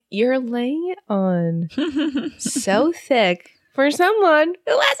You're laying it on so thick for someone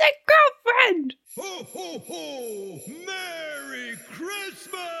who has a girlfriend. Ho, ho, ho! Merry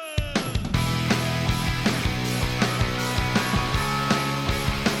Christmas!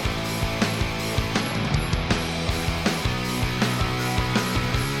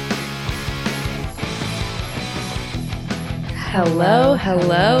 Hello,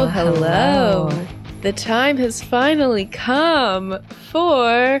 hello, hello. The time has finally come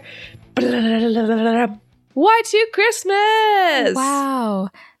for Y2 Christmas. Wow.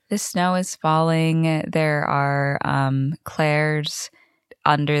 The snow is falling. There are Claire's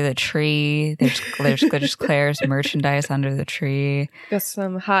under the tree. There's Claire's merchandise under the tree. Got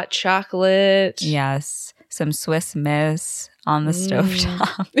some hot chocolate. Yes. Some Swiss Miss on the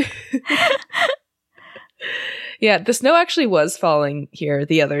stovetop. Yeah, the snow actually was falling here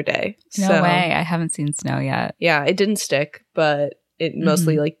the other day. No way. I haven't seen snow yet. Yeah, it didn't stick, but it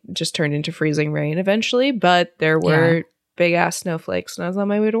mostly like just turned into freezing rain eventually. But there were big ass snowflakes and I was on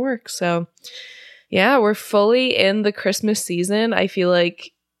my way to work. So yeah, we're fully in the Christmas season. I feel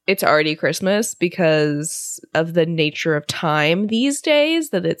like it's already Christmas because of the nature of time these days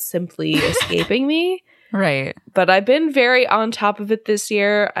that it's simply escaping me. Right. But I've been very on top of it this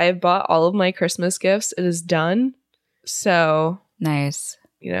year. I've bought all of my Christmas gifts. It is done. So nice.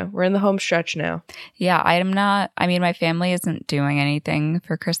 You know, we're in the home stretch now. Yeah, my family isn't doing anything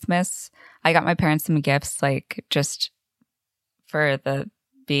for Christmas. I got my parents some gifts, like, just for the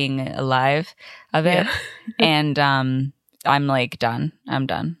being alive of it. Yeah. And I'm like done. I'm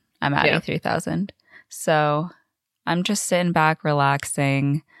done. I'm at 83,000. So I'm just sitting back,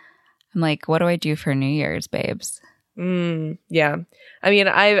 relaxing. I'm like, what do I do for New Year's, babes? Yeah. I mean,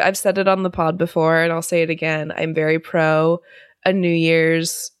 I've said it on the pod before and I'll say it again. I'm very pro a New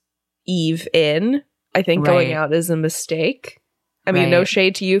Year's Eve in. I think going out is a mistake. I mean, no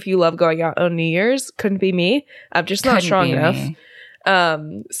shade to you if you love going out on New Year's. Couldn't be me. I'm just not strong enough.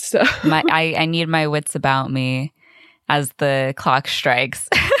 So I need my wits about me as the clock strikes.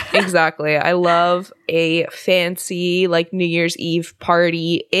 Exactly. I love a fancy like New Year's Eve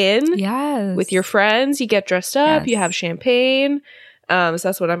party in. Yes. With your friends. You get dressed up. You have champagne. So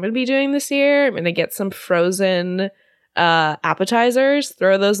that's what I'm going to be doing this year. I'm going to get some frozen appetizers.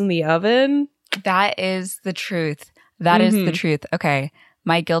 Throw those in the oven. That is the truth. That is the truth. Okay.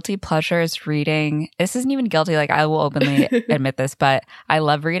 My guilty pleasure is reading. This isn't even guilty. Like, I will openly admit this, but I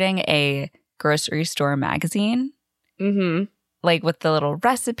love reading a grocery store magazine. Mm-hmm. Like with the little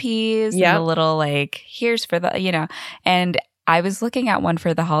recipes and the little like, here's for the, and I was looking at one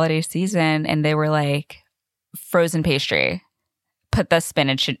for the holiday season and they were like, frozen pastry, put the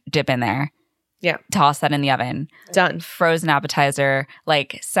spinach dip in there. Yeah. Toss that in the oven. Done. Frozen appetizer,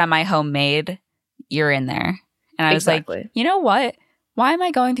 like semi-homemade, you're in there. And I was like, you know what? Why am I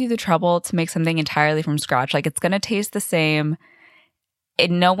going through the trouble to make something entirely from scratch? Like, it's going to taste the same.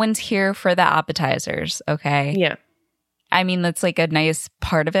 And no one's here for the appetizers, okay? Yeah. I mean, that's like a nice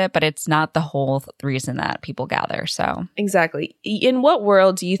part of it, but it's not the whole reason that people gather. So exactly. In what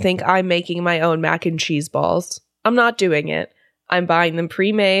world do you think I'm making my own mac and cheese balls? I'm not doing it. I'm buying them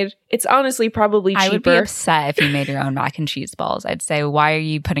pre-made. It's honestly probably cheaper. I would be upset if you made your own mac and cheese balls. I'd say, why are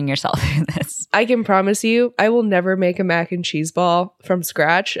you putting yourself through this? I can promise you, I will never make a mac and cheese ball from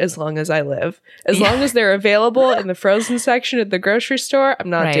scratch as long as I live. As long as they're available in the frozen section at the grocery store, I'm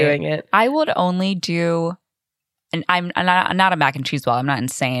not doing it. I would only do... And I'm not a mac and cheese ball. I'm not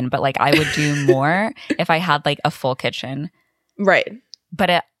insane, but like I would do more if I had like a full kitchen. Right.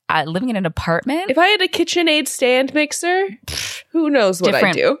 But living in an apartment, if I had a KitchenAid stand mixer, who knows what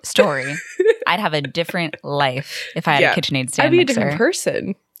I'd do? Story. I'd have a different life if I had a KitchenAid stand mixer. I'd be a different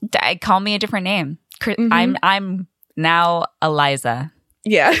person. Call me a different name. I'm now Eliza.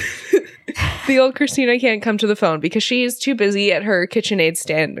 Yeah. The old Christina can't come to the phone because she is too busy at her KitchenAid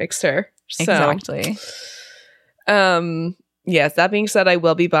stand mixer. So. Exactly. Yes, that being said, I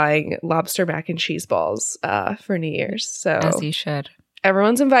will be buying lobster mac and cheese balls for New Year's. So as you should.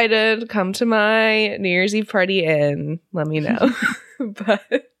 Everyone's invited. Come to my New Year's Eve party and let me know.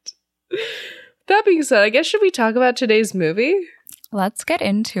 But that being said, I guess should we talk about today's movie? Let's get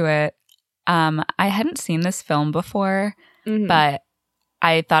into it. I hadn't seen this film before, but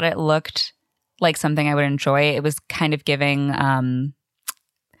I thought it looked like something I would enjoy. It was kind of giving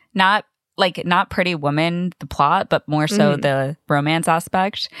not Pretty Woman, the plot, but more so the romance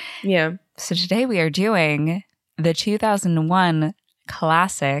aspect. Yeah. So today we are doing the 2001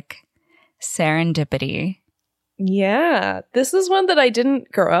 classic Serendipity. Yeah. This is one that I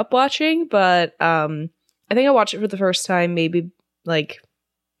didn't grow up watching, but I think I watched it for the first time maybe like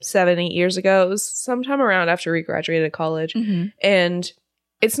 7-8 years ago. It was sometime around after we graduated college. And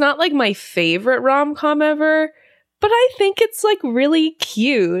It's not like my favorite rom-com ever, but I think it's like really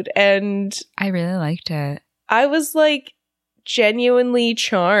cute, and I really liked it. I was like genuinely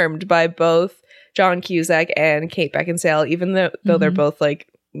charmed by both John Cusack and Kate Beckinsale, even though they're both like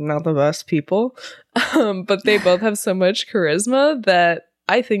not the best people. But they both have so much charisma that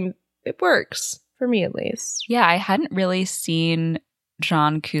I think it works, for me at least. Yeah, I hadn't really seen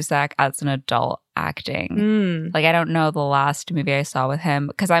John Cusack as an adult acting. Like, I don't know the last movie I saw with him,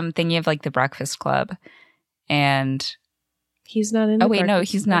 because I'm thinking of like The Breakfast Club, and he's not in the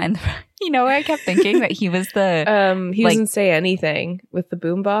he's not in the I kept thinking that he was the he doesn't say anything with the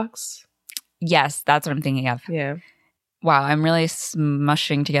boombox. Yes, that's what I'm thinking of. Yeah. Wow, I'm really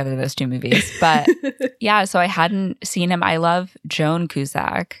smushing together those two movies. But yeah, so I hadn't seen him. I love Joan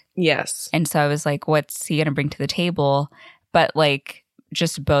Cusack. Yes. And so I was like, what's he going to bring to the table? But like,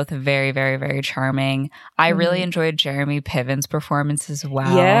 just both very, very, very charming. I really enjoyed Jeremy Piven's performance as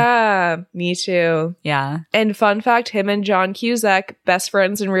well. Yeah, me too. Yeah. And fun fact, him and John Cusack, best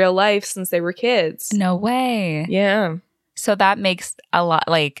friends in real life since they were kids. No way. Yeah. So that makes a lot,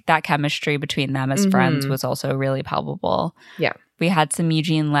 like that chemistry between them as friends was also really palpable. Yeah. We had some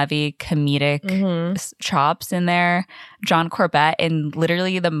Eugene Levy comedic chops in there. John Corbett in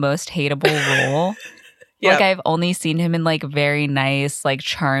literally the most hateable role. Yep. Like, I've only seen him in like very nice, like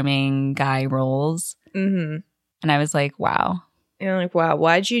charming guy roles. And I was like, wow. And I'm like, wow,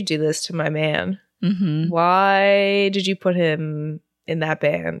 why'd you do this to my man? Why did you put him in that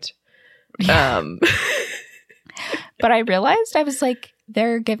band? But I realized, I was like,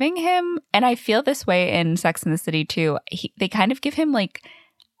 they're giving him, and I feel this way in Sex and the City too, they kind of give him like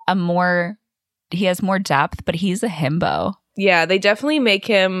he has more depth, but he's a himbo. Yeah, they definitely make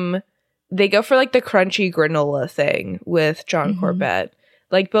him, they go for like the crunchy granola thing with John Corbett.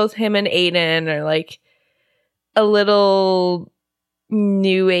 Like both him and Aiden are like a little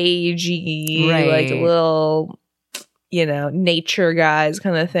new agey, like a little, nature guys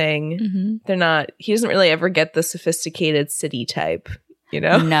kind of thing. They're not, he doesn't really ever get the sophisticated city type,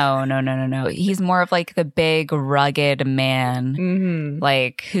 No. He's more of like the big rugged man,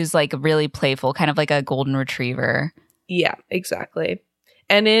 like who's like really playful, kind of like a golden retriever. Yeah, exactly.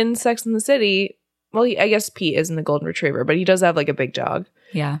 And in Sex and the City, well, I guess Pete isn't a golden retriever, but he does have like a big dog.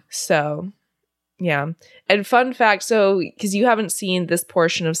 Yeah. So, yeah. And fun fact, so, because you haven't seen this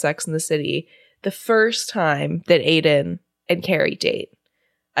portion of Sex and the City, the first time that Aiden and Carrie date,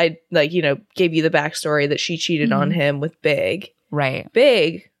 I gave you the backstory that she cheated on him with Big. Right.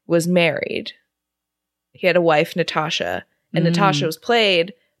 Big was married. He had a wife, Natasha, and Natasha was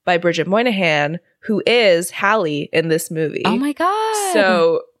played by Bridget Moynihan, who is Hallie in this movie. Oh my God.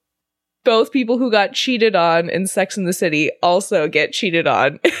 So both people who got cheated on in Sex and the City also get cheated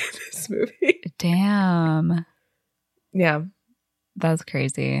on in this movie. Damn. Yeah. That's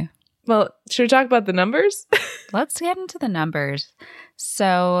crazy. Well, should we talk about the numbers? Let's get into the numbers.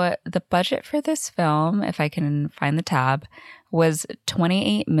 So the budget for this film, if I can find the tab, was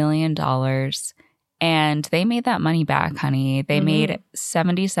 $28 million. And they made that money back, honey. They made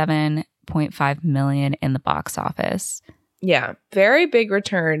 $77.5 million in the box office. Yeah, very big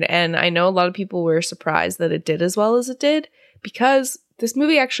return. And I know a lot of people were surprised that it did as well as it did, because this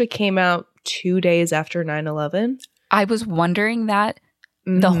movie actually came out 2 days after 9/11. I was wondering that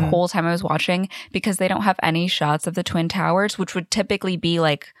the whole time I was watching, because they don't have any shots of the Twin Towers, which would typically be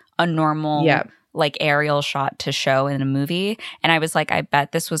like a normal like aerial shot to show in a movie. And I was like, I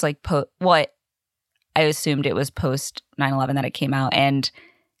bet this was like I assumed it was post 9/11 that it came out, and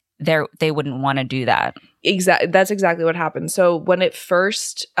they wouldn't want to do that. Exactly. That's exactly what happened. So when it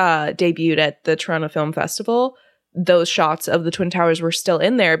first debuted at the Toronto Film Festival, those shots of the Twin Towers were still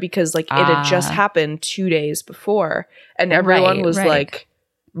in there because like it had just happened 2 days before, and everyone was like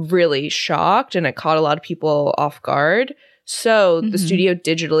really shocked, and it caught a lot of people off guard. So the studio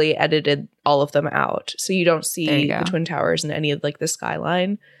digitally edited all of them out, so you don't see the Twin Towers in any of like the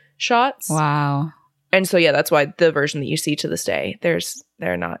skyline shots. Wow. And so yeah, that's why the version that you see to this day,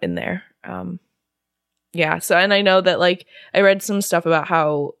 they're not in there. Yeah. So, and I know that like I read some stuff about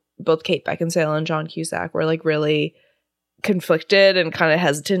how both Kate Beckinsale and John Cusack were like really conflicted and kind of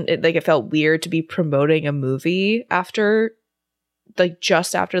hesitant. It felt weird to be promoting a movie after, like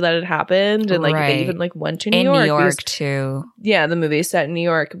just after that had happened, and like they even like went to New York. New York too. Yeah, the movie is set in New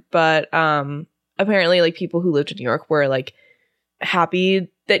York, but apparently like people who lived in New York were like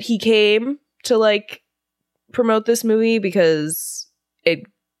happy that he came to like promote this movie because it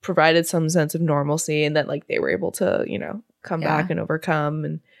provided some sense of normalcy, and that like they were able to, come back and overcome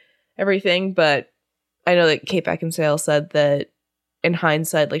and everything. But I know that Kate Beckinsale said that in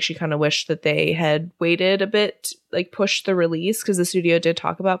hindsight, like she kind of wished that they had waited a bit, like pushed the release, because the studio did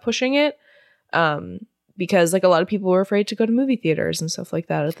talk about pushing it, because like a lot of people were afraid to go to movie theaters and stuff like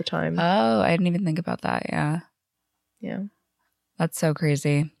that at the time. Oh, I didn't even think about that. Yeah. That's so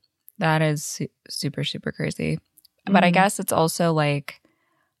crazy. That is super, super crazy. But I guess it's also like,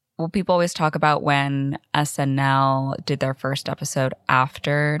 well, people always talk about when SNL did their first episode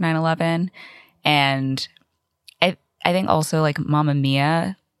after 9/11. And I think also like Mamma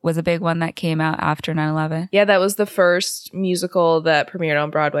Mia was a big one that came out after 9/11. Yeah, that was the first musical that premiered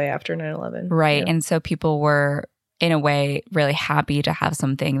on Broadway after 9/11. Right. Yeah. And so people were, in a way, really happy to have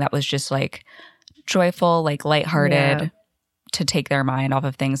something that was just like joyful, like lighthearted, to take their mind off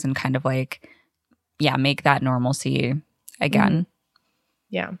of things and kind of like, make that normalcy again.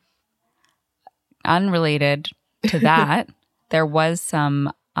 Yeah. Unrelated to that, there was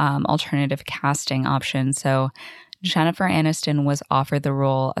some alternative casting options. So Jennifer Aniston was offered the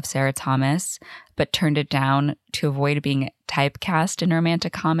role of Sarah Thomas, but turned it down to avoid being typecast in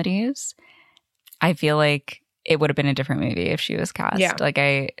romantic comedies. I feel like it would have been a different movie if she was cast. Yeah. Like,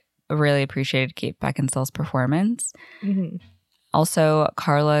 I really appreciated Kate Beckinsale's performance. Mm-hmm. Also,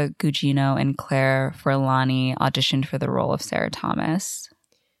 Carla Gugino and Claire Forlani auditioned for the role of Sarah Thomas.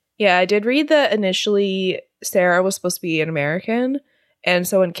 Yeah, I did read that initially Sarah was supposed to be an American. And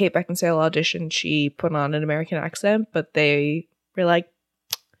so when Kate Beckinsale auditioned, she put on an American accent, but they were like,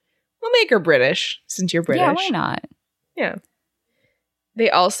 we'll make her British since you're British. Yeah, why not? Yeah. They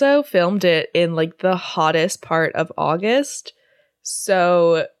also filmed it in like the hottest part of August.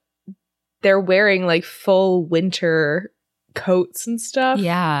 So they're wearing like full winter coats and stuff.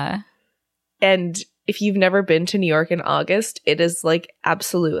 Yeah. And if you've never been to New York in August, it is like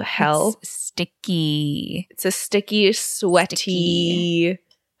absolute hell. It's sticky. It's a sticky, sweaty,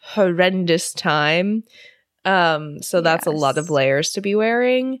 horrendous time. So that's a lot of layers to be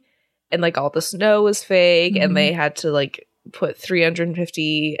wearing. And like all the snow was fake, and they had to like put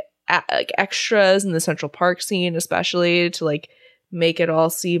 350 like extras in the Central Park scene, especially to like make it all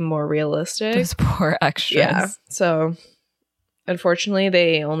seem more realistic. Those poor extras. Yeah. So unfortunately,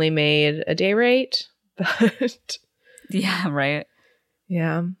 they only made a day rate, but yeah, right.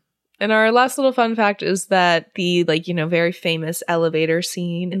 Yeah. And our last little fun fact is that the very famous elevator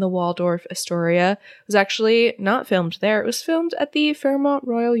scene in the Waldorf Astoria was actually not filmed there. It was filmed at the Fairmont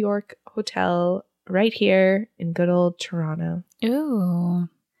Royal York Hotel right here in good old Toronto. Ooh.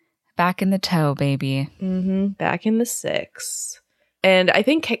 Back in the toe, baby. Back in the 6. And I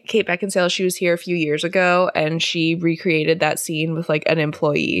think Kate Beckinsale, she was here a few years ago, and she recreated that scene with like an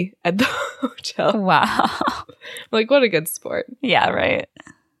employee at the hotel. Wow. Like, what a good sport. Yeah, right.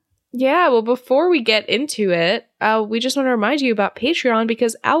 Yeah, well, before we get into it, we just want to remind you about Patreon,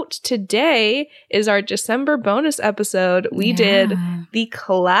 because out today is our December bonus episode. We did the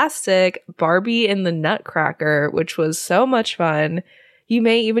classic Barbie and the Nutcracker, which was so much fun. You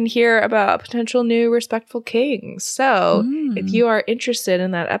may even hear about a potential new Respectful King. So if you are interested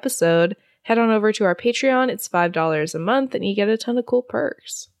in that episode, head on over to our Patreon. It's $5 a month, and you get a ton of cool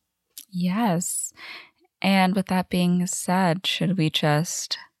perks. Yes. And with that being said, should we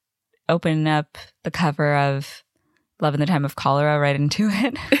just open up the cover of Love in the Time of Cholera right into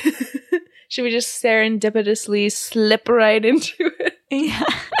it? Should we just serendipitously slip right into it? Yeah.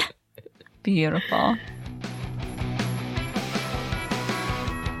 Beautiful.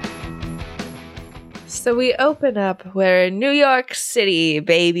 So we open up, we're in New York City,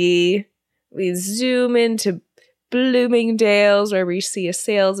 baby. We zoom into Bloomingdale's, where we see a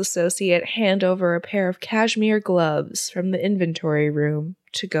sales associate hand over a pair of cashmere gloves from the inventory room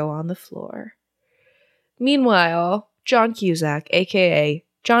to go on the floor. Meanwhile, John Cusack, a.k.a.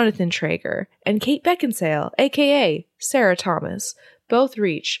 Jonathan Traeger, and Kate Beckinsale, a.k.a. Sarah Thomas, both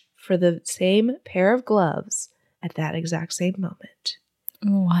reach for the same pair of gloves at that exact same moment.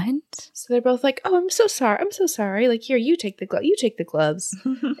 What? So they're both like, oh, I'm so sorry. Like, here, you take the gloves.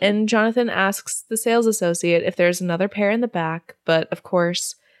 And Jonathan asks the sales associate if there's another pair in the back. But of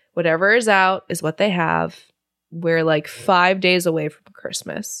course, whatever is out is what they have. We're like 5 days away from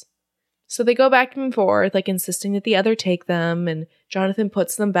Christmas. So they go back and forth, like insisting that the other take them. And Jonathan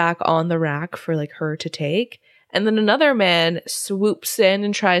puts them back on the rack for like her to take. And then another man swoops in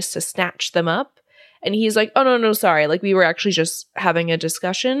and tries to snatch them up. And he's like, oh, no, sorry. Like, we were actually just having a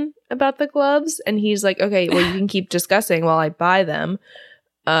discussion about the gloves. And he's like, okay, well, you can keep discussing while I buy them.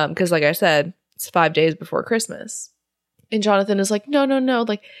 Because like I said, it's 5 days before Christmas. And Jonathan is like, no.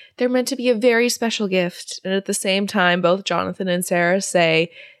 Like, they're meant to be a very special gift. And at the same time, both Jonathan and Sarah say,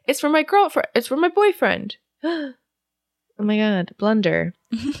 it's for my girlfriend. It's for my boyfriend. Oh my God, blunder.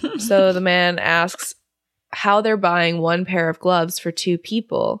 So the man asks, how they're buying one pair of gloves for 2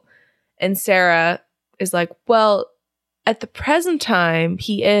 people. And Sarah is like, well, at the present time,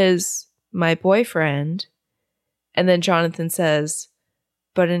 he is my boyfriend. And then Jonathan says,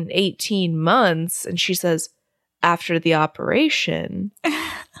 but in 18 months, and she says, after the operation,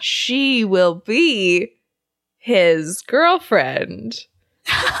 she will be his girlfriend.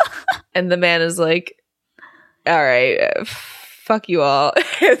 And the man is like, all right, fuck you all.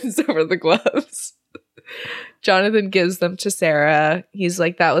 Hands over the gloves. Jonathan gives them to Sarah. He's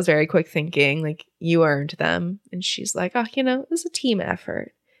like, that was very quick thinking. Like, you earned them. And she's like, oh, it was a team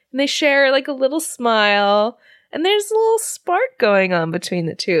effort. And they share like a little smile. And there's a little spark going on between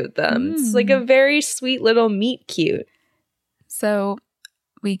the two of them. It's like a very sweet little meet cute. So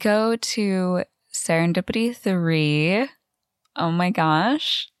we go to Serendipity 3. Oh my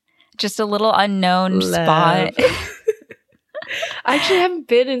gosh. Just a little unknown spot. I actually haven't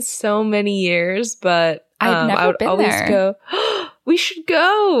been in so many years, but I've never I would been always there. go, we should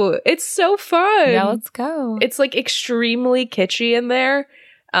go. It's so fun. Yeah, let's go. It's like extremely kitschy in there.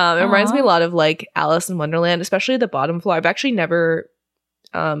 It reminds me a lot of like Alice in Wonderland, especially the bottom floor. I've actually never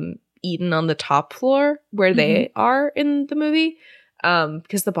eaten on the top floor where they are in the movie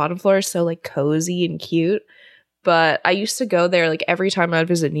because the bottom floor is so like cozy and cute. But I used to go there like every time I would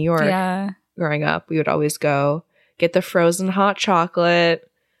visit New York. Yeah. Growing up, we would always go get the frozen hot chocolate.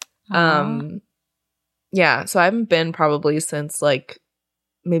 Yeah, so I haven't been probably since like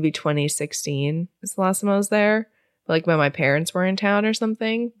maybe 2016 is the last time I was there. Like when my parents were in town or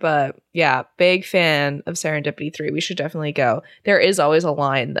something. But yeah, big fan of Serendipity 3. We should definitely go. There is always a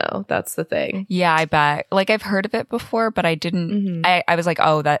line though. That's the thing. Yeah, I bet. Like I've heard of it before, but I didn't. I was like,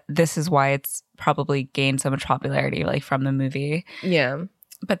 oh, this is why it's probably gained so much popularity like from the movie. Yeah.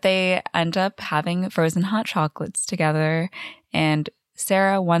 But they end up having frozen hot chocolates together, and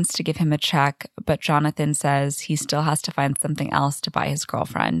Sarah wants to give him a check, but Jonathan says he still has to find something else to buy his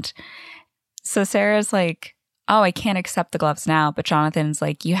girlfriend. So Sarah's like, oh, I can't accept the gloves now. But Jonathan's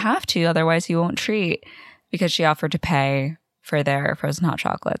like, you have to, otherwise you won't treat, because she offered to pay for their frozen hot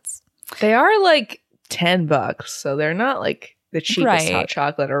chocolates. They are like $10, so they're not like the cheapest hot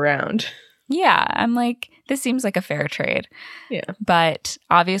chocolate around. Yeah, I'm like, this seems like a fair trade. Yeah. But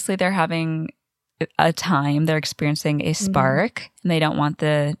obviously they're having a time, they're experiencing a spark, and they don't want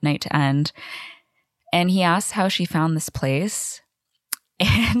the night to end. And he asks how she found this place.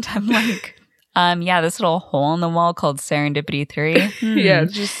 And I'm like, yeah, this little hole in the wall called Serendipity 3. Yeah,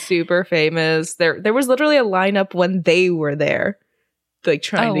 it's just super famous. There was literally a lineup when they were there, like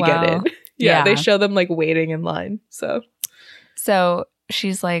trying to get in. Yeah, they show them like waiting in line. So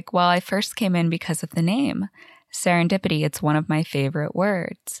she's like, well, I first came in because of the name. Serendipity, it's one of my favorite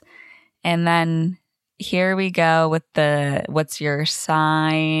words. And then here we go with the what's your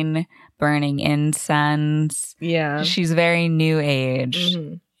sign, burning incense. Yeah. She's very new age.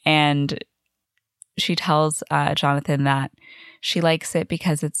 And she tells Jonathan that she likes it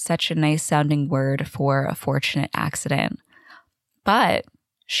because it's such a nice sounding word for a fortunate accident. But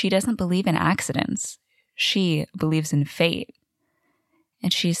she doesn't believe in accidents. She believes in fate.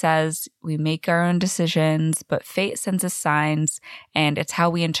 And she says, we make our own decisions, but fate sends us signs, and it's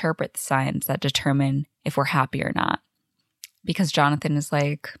how we interpret the signs that determine if we're happy or not. Because Jonathan is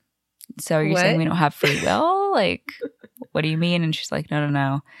like, so are you saying we don't have free will? Like, what do you mean? And she's like,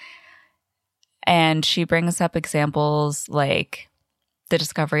 no. And she brings up examples like the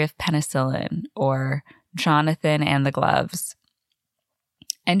discovery of penicillin or Jonathan and the gloves.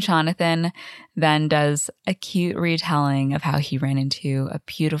 And Jonathan then does a cute retelling of how he ran into a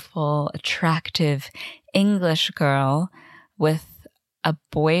beautiful, attractive English girl with a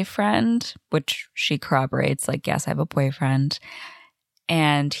boyfriend, which she corroborates, like, yes, I have a boyfriend.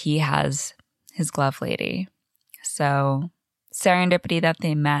 And he has his glove lady. So serendipity that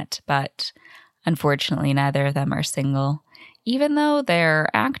they met, but unfortunately neither of them are single, even though they're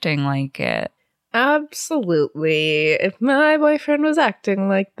acting like it. Absolutely. If my boyfriend was acting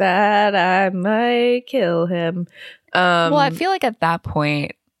like that, I might kill him. Well, I feel like at that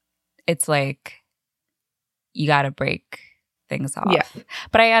point, it's like you got to break things off. Yeah.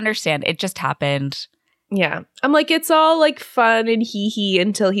 But I understand. It just happened. Yeah. I'm like, it's all like fun and hee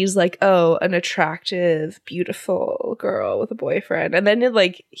until he's like, oh, an attractive, beautiful girl with a boyfriend. And then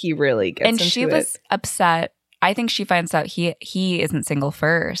he really gets into it. And she was upset. I think she finds out he isn't single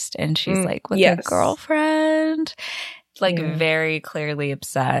first, and she's like, with a girlfriend, very clearly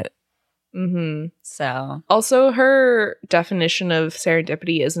upset. So also, her definition of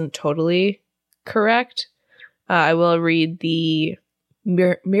serendipity isn't totally correct. I will read the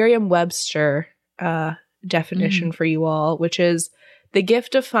Merriam-Webster definition for you all, which is the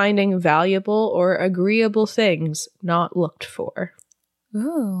gift of finding valuable or agreeable things not looked for.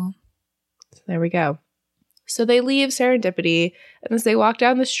 Ooh. So there we go. So they leave Serendipity, and as they walk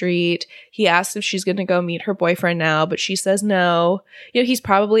down the street, he asks if she's going to go meet her boyfriend now, but she says no. He's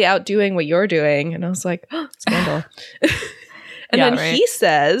probably out doing what you're doing. And I was like, oh, scandal. And then he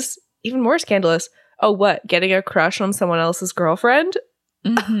says, even more scandalous, oh, what? Getting a crush on someone else's girlfriend?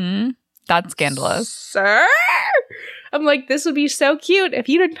 Mm-hmm. That's scandalous. Sir? I'm like, this would be so cute if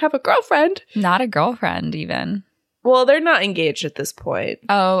you didn't have a girlfriend. Not a girlfriend, even. Well, they're not engaged at this point.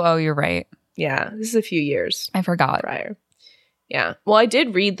 Oh, you're right. Yeah, this is a few years. I forgot. Prior. Yeah. Well, I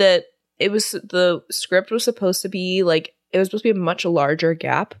did read that the script was supposed to be like, it was supposed to be a much larger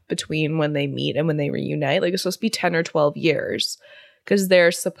gap between when they meet and when they reunite. Like, it's supposed to be 10 or 12 years. Because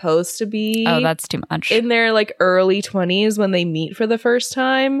they're supposed to be... Oh, that's too much. In their, like, early 20s when they meet for the first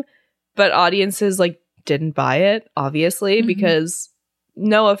time. But audiences, like, didn't buy it, obviously, because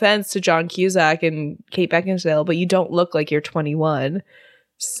no offense to John Cusack and Kate Beckinsale, but you don't look like you're 21.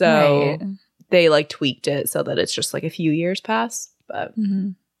 So they, like, tweaked it so that it's just, like, a few years pass. But,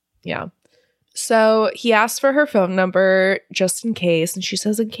 yeah. So he asks for her phone number just in case. And she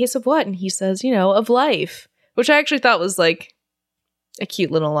says, in case of what? And he says, of life. Which I actually thought was, like... a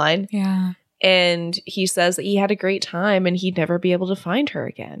cute little line. Yeah. And he says that he had a great time and he'd never be able to find her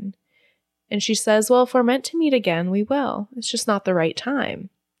again. And she says, well, if we're meant to meet again, we will. It's just not the right time.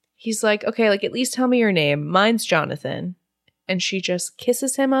 He's like, okay, like, at least tell me your name. Mine's Jonathan. And she just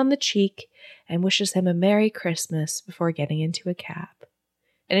kisses him on the cheek and wishes him a Merry Christmas before getting into a cab.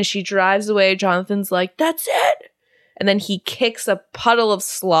 And as she drives away, Jonathan's like, that's it. And then he kicks a puddle of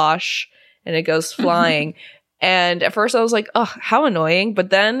slosh and it goes flying. And at first I was like, oh, how annoying.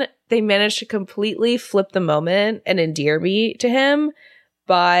 But then they managed to completely flip the moment and endear me to him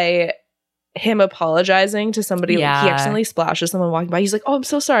by him apologizing to somebody. Like, he accidentally splashes someone walking by. He's like, oh, I'm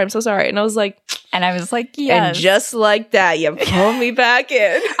so sorry. I'm so sorry. And I was like, yes. And just like that, you pull me back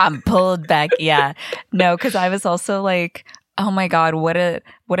in. I'm pulled back. Yeah. No, because I was also like, oh my God, what a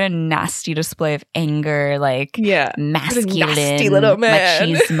nasty display of anger, like masculine, nasty little man.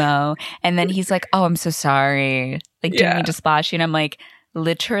 machismo. And then he's like, oh, I'm so sorry. Like, didn't mean to splash you. And I'm like,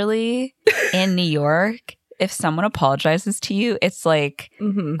 literally in New York, if someone apologizes to you, it's like,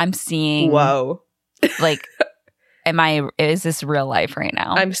 I'm seeing, whoa, like, is this real life right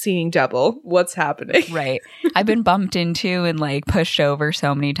now? I'm seeing double. What's happening? Right. I've been bumped into and like pushed over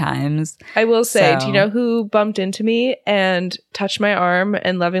so many times. I will say, do you know who bumped into me and touched my arm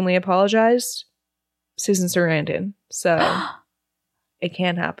and lovingly apologized? Susan Sarandon. So it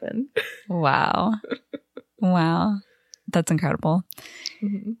can happen. Wow. Wow. That's incredible.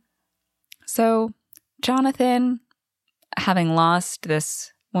 So Jonathan, having lost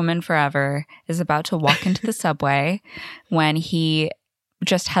this woman forever, is about to walk into the subway when he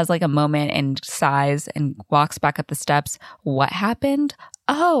just has like a moment and sighs and walks back up the steps. What happened?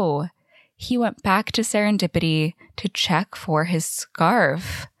 Oh, he went back to Serendipity to check for his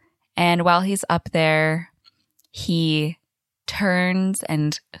scarf. And while he's up there, he turns,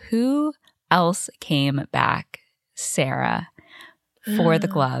 and who else came back? Sarah, for the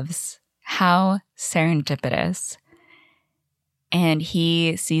gloves. How serendipitous. And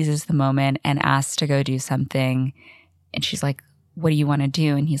he seizes the moment and asks to go do something. And she's like, what do you want to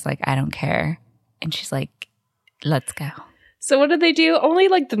do? And he's like, I don't care. And she's like, let's go. So what did they do? Only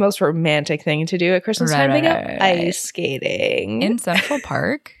like the most romantic thing to do at Christmas time. They go ice skating. In Central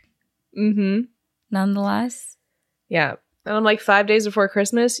Park. Nonetheless. Yeah. And I'm like, 5 days before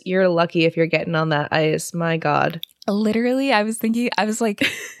Christmas, you're lucky if you're getting on that ice. My God. Literally, I was like,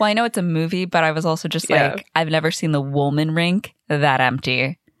 well, I know it's a movie, but I was also just like, I've never seen the Woolman rink that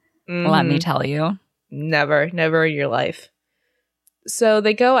empty. Let me tell you. Never in your life. So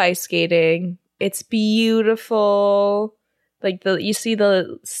they go ice skating. It's beautiful. Like you see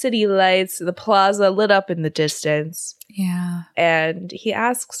the city lights, the plaza lit up in the distance. Yeah. And he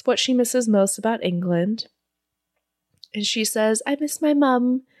asks what she misses most about England. And she says, I miss my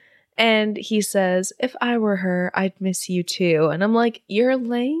mom. And he says, if I were her, I'd miss you too. And I'm like, you're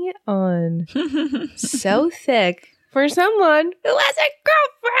laying it on so thick for someone who has a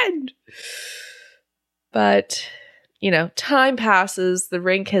girlfriend. But, time passes. The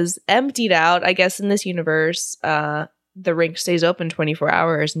rink has emptied out. I guess in this universe, the rink stays open 24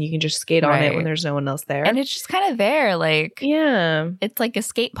 hours and you can just skate on it when there's no one else there. And it's just kind of there. Like, it's like a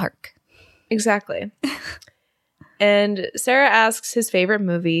skate park. Exactly. And Sarah asks his favorite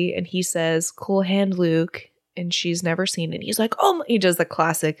movie, and he says, Cool Hand Luke, and she's never seen it. He's like, he does the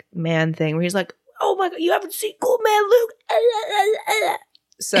classic man thing where he's like, oh my God, you haven't seen Cool Man Luke?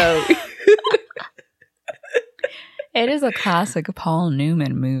 So. It is a classic Paul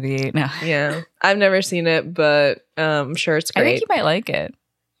Newman movie. No. Yeah. I've never seen it, but I'm sure it's great. I think you might like it.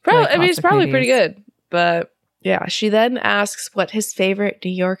 Probably, Like I mean, it's classic probably movies. pretty good. But yeah, she then asks what his favorite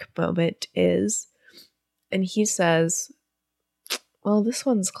New York moment is. And he says, well, this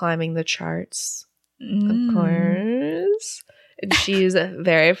one's climbing the charts, of course. And she's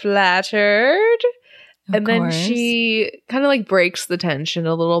very flattered. And then she kind of like breaks the tension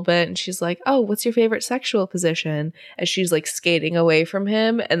a little bit. And she's like, oh, what's your favorite sexual position? As she's like skating away from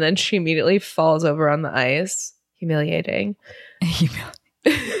him. And then she immediately falls over on the ice. Humiliating.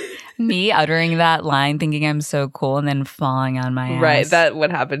 Me uttering that line, thinking I'm so cool, and then falling on my ass. Right. That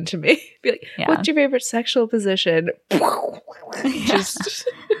would happen to me. Be like, Yeah. what's your favorite sexual position? Just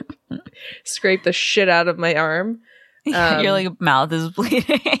scrape the shit out of my arm. Your like mouth is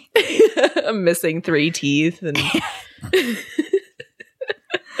bleeding. I'm missing 3 teeth. And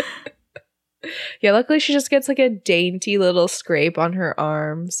yeah, luckily she just gets like a dainty little scrape on her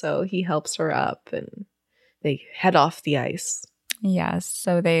arm. So he helps her up and they head off the ice. Yes.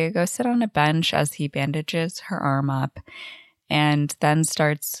 So they go sit on a bench as he bandages her arm up and then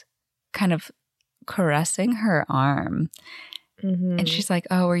starts kind of caressing her arm. Mm-hmm. And she's like,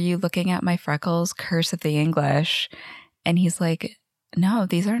 oh, are you looking at my freckles? Curse of the English. And he's like, no,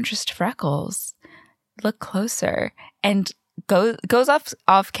 these aren't just freckles. Look closer. And goes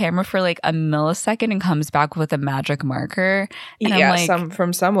off camera for like a millisecond and comes back with a magic marker. And yeah, I'm like,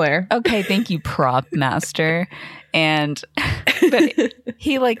 from somewhere. Okay, thank you, prop master. And but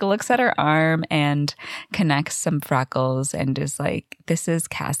he like looks at her arm and connects some freckles and is like, this is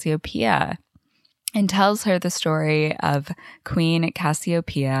Cassiopeia, and tells her the story of Queen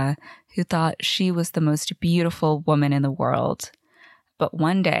Cassiopeia, who thought she was the most beautiful woman in the world. But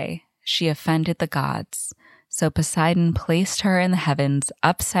one day she offended the gods. So Poseidon placed her in the heavens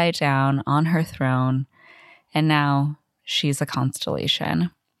upside down on her throne, and now she's a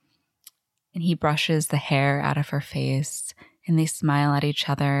constellation. And he brushes the hair out of her face, and they smile at each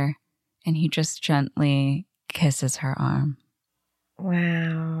other, and he just gently kisses her arm.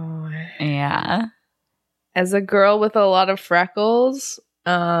 Wow. Yeah. As a girl with a lot of freckles,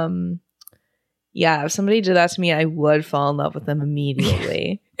 yeah, if somebody did that to me, I would fall in love with them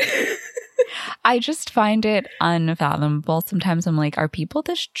immediately. I just find it unfathomable. Sometimes I'm like, are people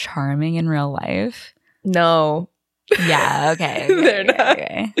this charming in real life? No. Yeah, okay. They're not.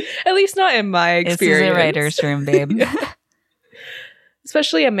 Okay. At least not in my experience. This is a writer's room, babe.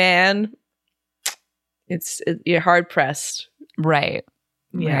 Especially a man. You're hard pressed. Right.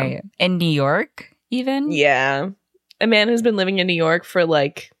 Yeah. Right. In New York, even? Yeah. A man who's been living in New York for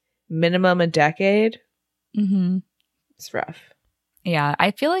like minimum a decade. Mm-hmm. It's rough. Yeah.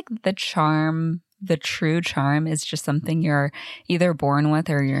 I feel like the true charm is just something you're either born with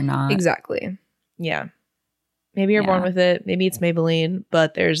or you're not. Exactly. Yeah. Maybe you're born with it. Maybe it's Maybelline,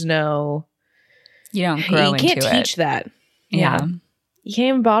 but there's no... You don't grow into it. You can't teach that. Yeah. You can't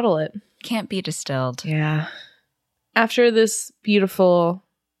even bottle it. Can't be distilled. Yeah. After this beautiful,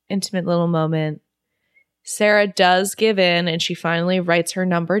 intimate little moment, Sarah does give in and she finally writes her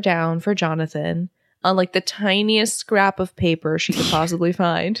number down for Jonathan on like the tiniest scrap of paper she could possibly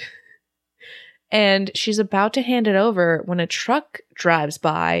find. And she's about to hand it over when a truck drives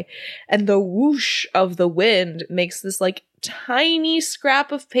by and the whoosh of the wind makes this like tiny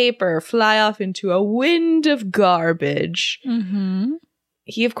scrap of paper fly off into a wind of garbage. Mm-hmm.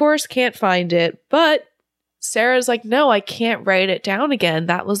 He, of course, can't find it, but Sarah's like, no, I can't write it down again.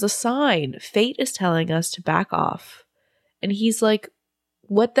 That was a sign. Fate is telling us to back off. And he's like,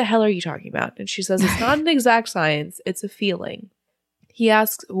 what the hell are you talking about? And she says, it's not an exact science. It's a feeling. He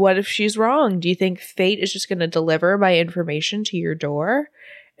asks, what if she's wrong? Do you think fate is just going to deliver my information to your door?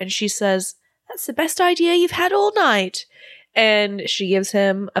 And she says, that's the best idea you've had all night. And she gives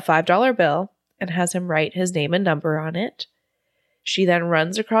him a $5 bill and has him write his name and number on it. She then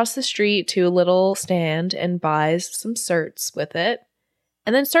runs across the street to a little stand and buys some certs with it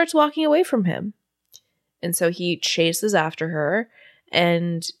and then starts walking away from him. And so he chases after her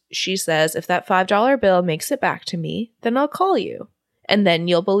and she says, if that $5 bill makes it back to me, then I'll call you. And then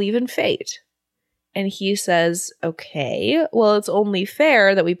you'll believe in fate. And he says, okay, well, it's only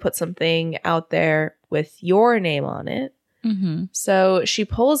fair that we put something out there with your name on it. Mm-hmm. So she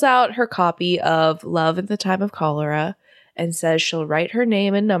pulls out her copy of Love in the Time of Cholera and says she'll write her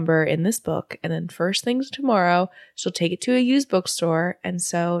name and number in this book. And then first things tomorrow, she'll take it to a used bookstore. And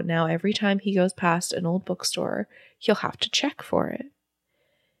so now every time he goes past an old bookstore, he'll have to check for it.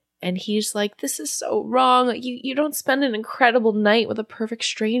 And he's like, this is so wrong. You don't spend an incredible night with a perfect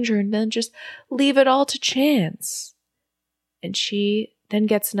stranger and then just leave it all to chance. And she then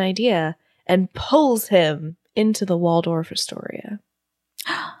gets an idea and pulls him into the Waldorf Astoria.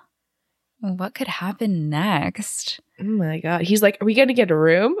 What could happen next? Oh my God. He's like, are we going to get a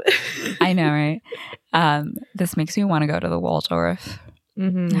room? I know, right? This makes me want to go to the Waldorf.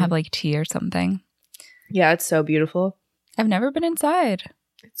 Have like tea or something. Yeah, it's so beautiful. I've never been inside.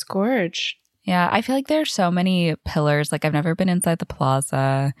 It's gorge. Yeah, I feel like there's so many pillars. Like I've never been inside the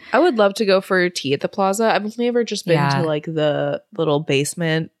plaza. I would love to go for tea at the plaza. I've only ever just been Yeah. to like the little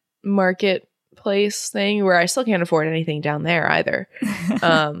basement marketplace thing where I still can't afford anything down there either.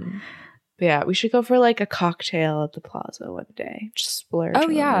 But yeah, we should go for like a cocktail at the plaza one day. Just splurge. Oh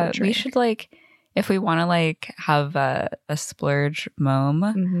on a yeah, we drink. should like, if we want to like have a splurge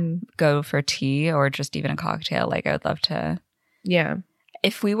mom, go for tea or just even a cocktail. Like I would love to. Yeah,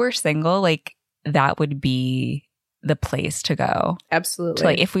 If we were single, like that would be the place to go. absolutely. To,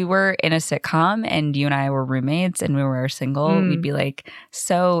 like if we were in a sitcom and you and I were roommates and we were single, we'd be like,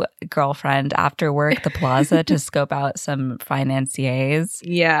 so girlfriend, after work, the plaza to scope out some financiers.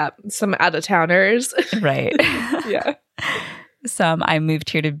 Yeah, some out of towners. Right. Yeah. I moved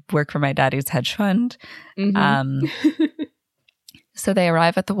here to work for my daddy's hedge fund. So they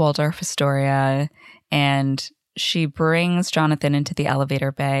arrive at the Waldorf Astoria and she brings Jonathan into the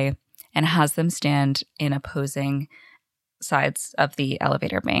elevator bay and has them stand in opposing sides of the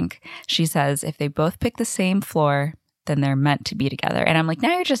elevator bank. She says if they both pick the same floor, then they're meant to be together. And I'm like,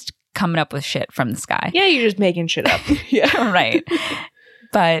 now you're just coming up with shit from the sky. Yeah, you're just making shit up. Yeah. Right.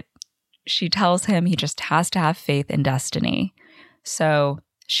 But she tells him he just has to have faith in destiny. So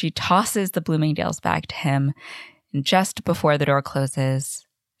she tosses the Bloomingdale's bag to him. And just before the door closes,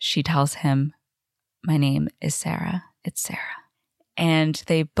 she tells him, my name is Sarah. It's Sarah. And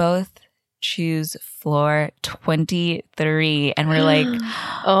they both choose floor 23. And we're like,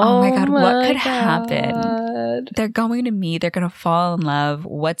 oh my God, what could happen? They're going to meet. They're going to fall in love.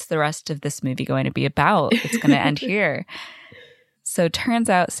 What's the rest of this movie going to be about? It's going to end here. So it turns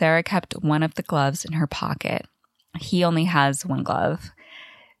out Sarah kept one of the gloves in her pocket. He only has one glove.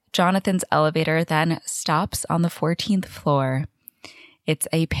 Jonathan's elevator then stops on the 14th floor. It's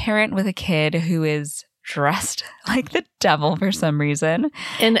a parent with a kid who is dressed like the devil for some reason.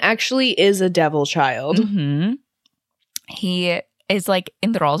 And actually is a devil child. He is like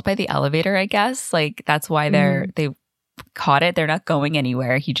enthralled by the elevator, I guess. Like that's why they caught it. They're not going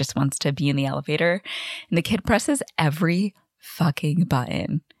anywhere. He just wants to be in the elevator. And the kid presses every fucking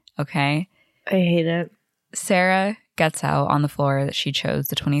button. Okay. I hate it. Sarah gets out on the floor that she chose,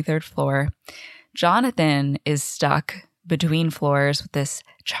 the 23rd floor. Jonathan is stuck between floors with this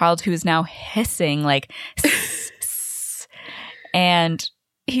child who is now hissing like and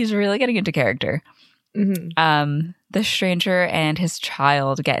he's really getting into character. The stranger and his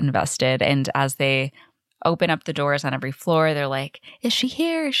child get invested, and as they open up the doors on every floor, they're like, is she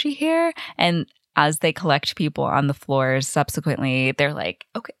here? Is she here? And as they collect people on the floors subsequently, they're like,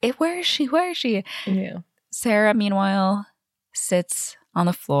 okay, where is she? Where is she? Yeah. Sarah, meanwhile, sits on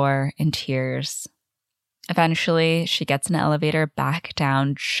the floor in tears. Eventually, she gets an elevator back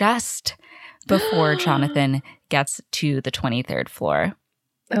down just before Jonathan gets to the 23rd floor.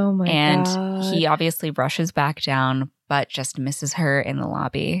 Oh my God. And he obviously rushes back down, but just misses her in the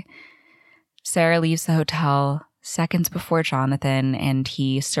lobby. Sarah leaves the hotel seconds before Jonathan, and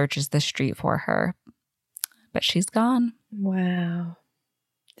he searches the street for her. But she's gone. Wow.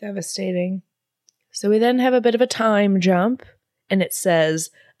 Devastating. So we then have a bit of a time jump, and it says,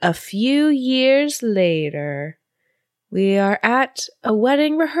 a few years later, we are at a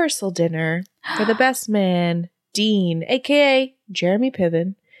wedding rehearsal dinner for the best man, Dean, a.k.a. Jeremy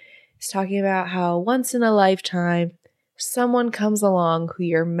Piven, is talking about how once in a lifetime, someone comes along who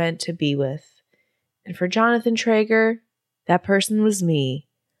you're meant to be with. And for Jonathan Traeger, that person was me.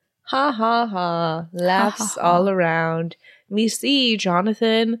 Ha ha ha. Laughs all around. We see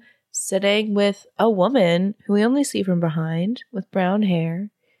Jonathan sitting with a woman who we only see from behind with brown hair.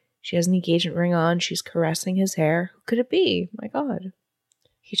 She has an engagement ring on. She's caressing his hair. Who could it be? My God.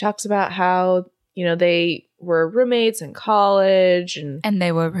 He talks about how, they were roommates in college. And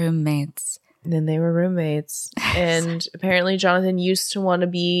they were roommates. And then they were roommates. And apparently Jonathan used to want to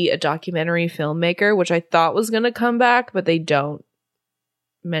be a documentary filmmaker, which I thought was going to come back, but they don't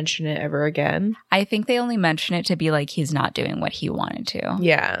mention it ever again. I think they only mention it to be like he's not doing what he wanted to.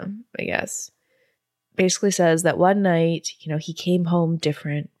 Yeah, I guess. Basically says that one night, he came home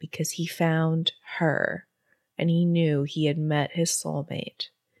different because he found her and he knew he had met his soulmate.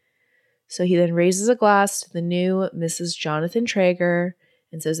 So he then raises a glass to the new Mrs. Jonathan Traeger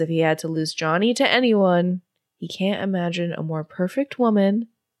and says if he had to lose Johnny to anyone, he can't imagine a more perfect woman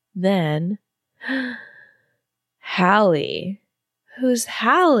than Hallie. Who's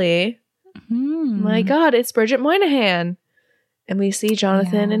Hallie? My God, it's Bridget Moynihan. And we see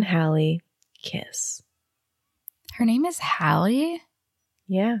Jonathan and Hallie kiss. Her name is Hallie?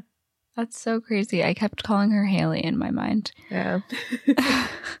 Yeah. That's so crazy. I kept calling her Haley in my mind. Yeah.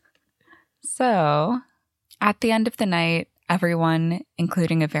 So, at the end of the night, everyone,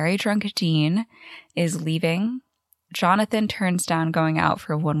 including a very drunk Dean, is leaving. Jonathan turns down going out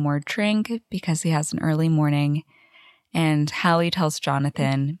for one more drink because he has an early morning. And Hallie tells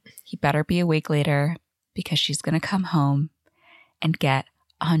Jonathan he better be awake later because she's going to come home and get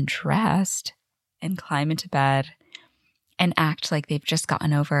undressed and climb into bed and act like they've just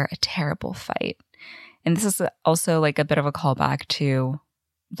gotten over a terrible fight. And this is also like a bit of a callback to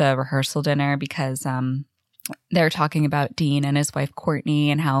the rehearsal dinner because they're talking about Dean and his wife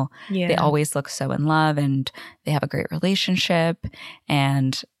Courtney and how they always look so in love and they have a great relationship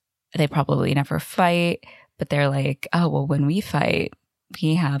and they probably never fight. But they're like, oh, well, when we fight,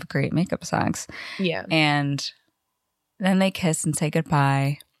 we have great makeup sex. Yeah. And then they kiss and say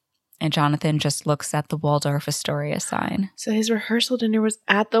goodbye. And Jonathan just looks at the Waldorf Astoria sign. So his rehearsal dinner was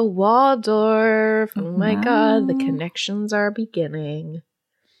at the Waldorf. Oh my God, the connections are beginning.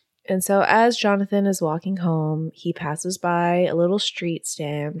 And so as Jonathan is walking home, he passes by a little street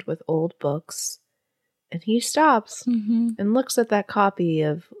stand with old books. And he stops and looks at that copy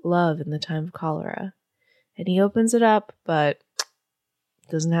of Love in the Time of Cholera. And he opens it up, but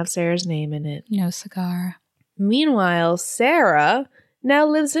doesn't have Sarah's name in it. No cigar. Meanwhile, Sarah now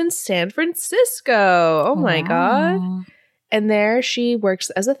lives in San Francisco. Oh my God. And there she works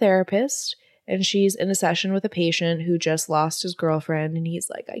as a therapist and she's in a session with a patient who just lost his girlfriend. And he's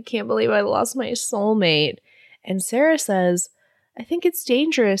like, I can't believe I lost my soulmate. And Sarah says, I think it's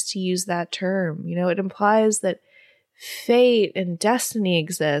dangerous to use that term. You know, it implies that fate and destiny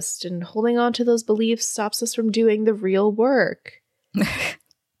exist and holding on to those beliefs stops us from doing the real work.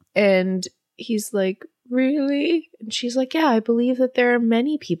 And he's like, really? And she's like, yeah, I believe that there are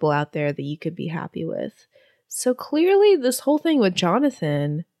many people out there that you could be happy with. So clearly this whole thing with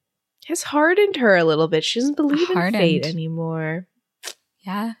Jonathan has hardened her a little bit. She doesn't believe in fate anymore.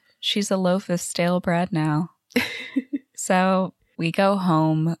 Yeah, she's a loaf of stale bread now. So we go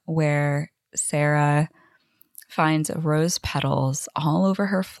home where Sarah finds rose petals all over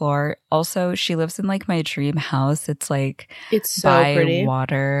her floor. Also, she lives in like my dream house. It's like it's so by pretty.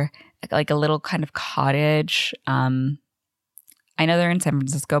 Water, like a little kind of cottage. I know they're in San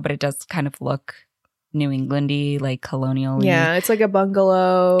Francisco, but it does kind of look New Englandy, like colonial. Yeah, it's like a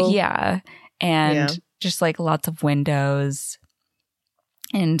bungalow. Yeah, and just like lots of windows.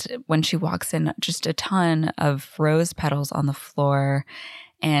 And when she walks in, just a ton of rose petals on the floor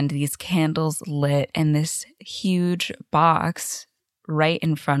and these candles lit and this huge box right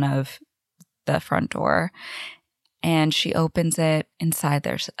in front of the front door. And she opens it. Inside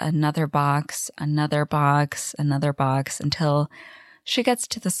there's another box, another box, another box until she gets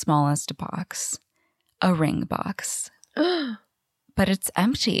to the smallest box, a ring box. But it's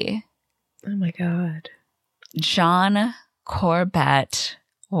empty. Oh my God. John Corbett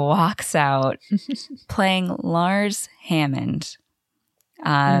walks out playing Lars Hammond,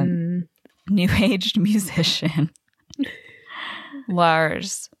 new-aged musician.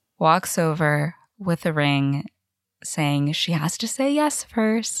 Lars walks over with a ring saying she has to say yes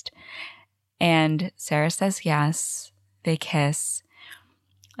first. And Sarah says yes. They kiss.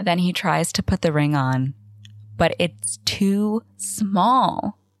 Then he tries to put the ring on, but it's too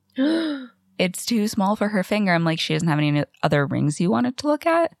small. It's too small for her finger. I'm like, she doesn't have any other rings you wanted to look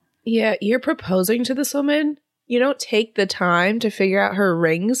at? Yeah, you're proposing to this woman. You don't take the time to figure out her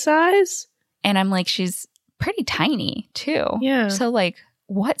ring size. And I'm like, she's pretty tiny too. Yeah. So like,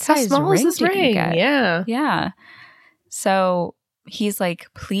 what size small ring is this did you ring? get? Yeah. Yeah. So he's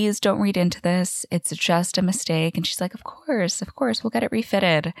like, please don't read into this. It's just a mistake. And she's like, of course, we'll get it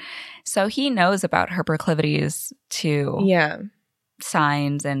refitted. So he knows about her proclivities to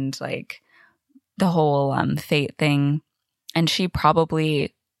signs and like the whole fate thing. And she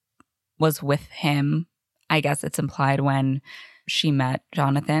probably was with him. I guess it's implied when she met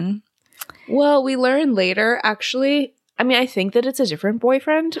Jonathan. Well, we learn later, actually. I mean, I think that it's a different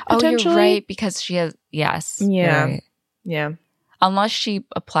boyfriend, potentially. Oh, you're right, because she has, yes. Yeah. Right. Yeah. Unless she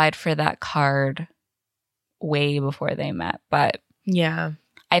applied for that card way before they met. But yeah,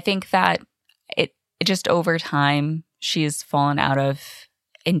 I think that it just over time, she's fallen out of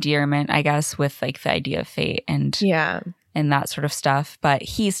endearment, I guess, with like the idea of fate and that sort of stuff. But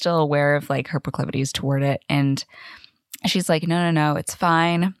he's still aware of like her proclivities toward it. And she's like, no, it's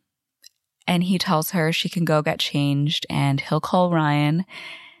fine. And he tells her she can go get changed and he'll call Ryan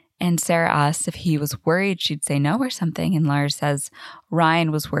And Sarah asks if he was worried she'd say no or something. And Lars says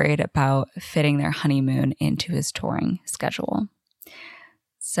Ryan was worried about fitting their honeymoon into his touring schedule.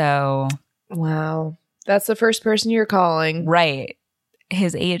 So. Wow. That's the first person you're calling. Right.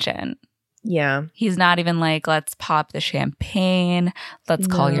 His agent. Yeah. He's not even like, let's pop the champagne. Let's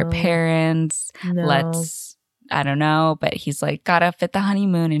call your parents. No. Let's, I don't know. But he's like, gotta fit the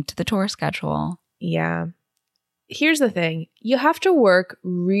honeymoon into the tour schedule. Yeah. Here's the thing. You have to work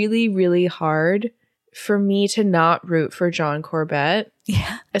really, really hard for me to not root for John Corbett.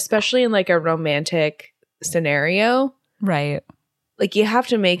 Yeah. Especially in like a romantic scenario. Right. Like you have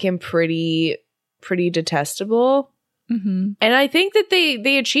to make him pretty detestable. Mm-hmm. And I think that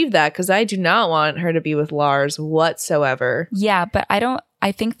they achieved that because I do not want her to be with Lars whatsoever. Yeah, but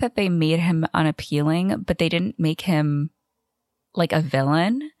I think that they made him unappealing, but they didn't make him like a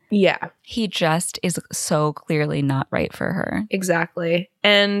villain. Yeah. He just is so clearly not right for her. Exactly.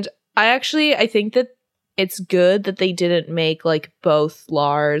 And I think that it's good that they didn't make like both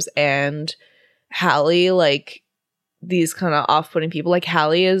Lars and Hallie like these kind of off-putting people. Like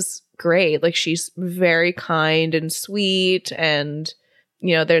Hallie is great. Like she's very kind and sweet and,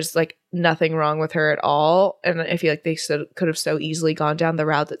 you know, there's like nothing wrong with her at all. And I feel like they could have so easily gone down the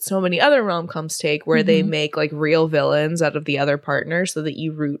route that so many other rom-coms take where they make like real villains out of the other partner so that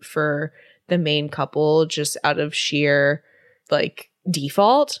you root for the main couple just out of sheer like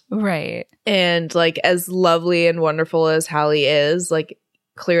default. Right. And like as lovely and wonderful as Hallie is, like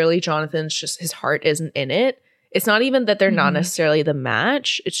clearly Jonathan's just his heart isn't in it. It's not even that they're not necessarily the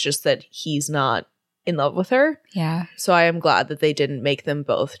match. It's just that he's not in love with her. Yeah. So I am glad that they didn't make them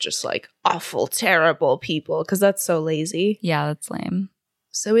both just like awful, terrible people because that's so lazy. Yeah, that's lame.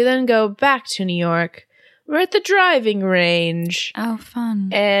 So we then go back to New York. We're at the driving range. Oh, fun.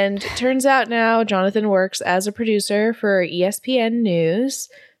 And it turns out now Jonathan works as a producer for ESPN News.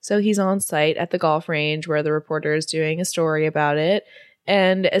 So he's on site at the golf range where the reporter is doing a story about it.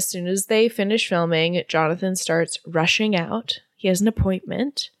 And as soon as they finish filming, Jonathan starts rushing out. He has an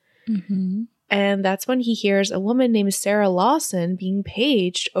appointment. Mm-hmm. And that's when he hears a woman named Sarah Lawson being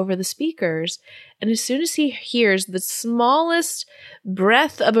paged over the speakers. And as soon as he hears the smallest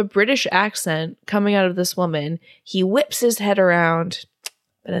breath of a British accent coming out of this woman, he whips his head around.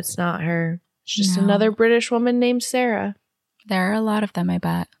 But it's not her. It's just another British woman named Sarah. There are a lot of them, I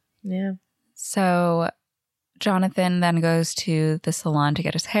bet. Yeah. So Jonathan then goes to the salon to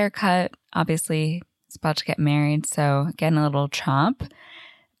get his hair cut. Obviously, he's about to get married, so getting a little chomp.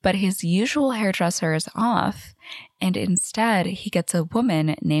 But his usual hairdresser is off, and instead he gets a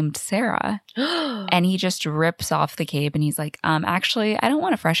woman named Sarah. And he just rips off the cape, and he's like, actually, I don't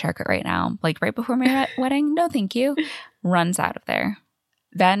want a fresh haircut right now. Like, right before my wedding? No, thank you. Runs out of there.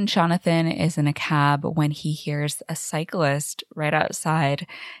 Then Jonathan is in a cab when he hears a cyclist right outside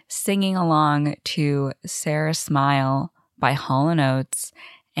singing along to Sarah Smile by Hall & Oates.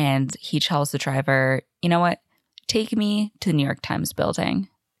 And he tells the driver, you know what? Take me to the New York Times building.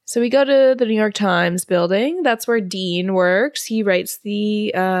 So we go to the New York Times building. That's where Dean works. He writes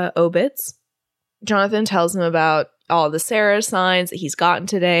the obits. Jonathan tells him about all the Sarah signs that he's gotten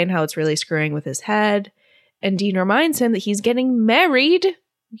today and how it's really screwing with his head. And Dean reminds him that he's getting married.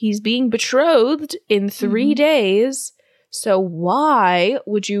 He's being betrothed in 3 days. So why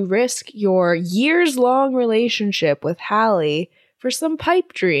would you risk your years-long relationship with Hallie for some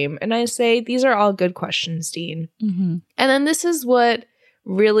pipe dream? And I say, these are all good questions, Dean. Mm-hmm. And then this is what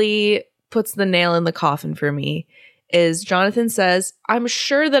really puts the nail in the coffin for me, is Jonathan says, I'm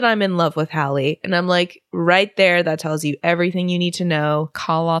sure that I'm in love with Hallie. And I'm like, right there, that tells you everything you need to know.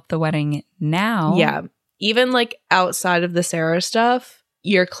 Call off the wedding now. Yeah. Even like outside of the Sarah stuff,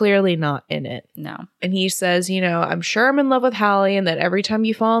 you're clearly not in it. No. And he says, you know, I'm sure I'm in love with Hallie and that every time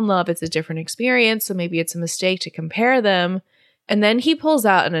you fall in love, it's a different experience. So maybe it's a mistake to compare them. And then he pulls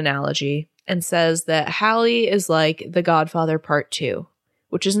out an analogy and says that Hallie is like The Godfather Part 2,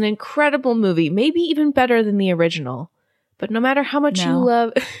 which is an incredible movie, maybe even better than the original. But no matter how much you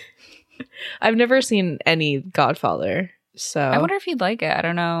love... I've never seen any Godfather, so... I wonder if you'd like it. I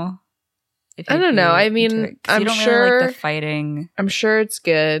don't know. I don't know. I mean, I'm sure really like the fighting. I'm sure it's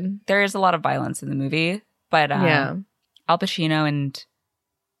good. There is a lot of violence in the movie, but yeah, Al Pacino and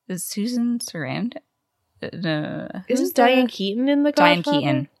is Susan Sarandon. Isn't Diane Keaton in The Godfather? Diane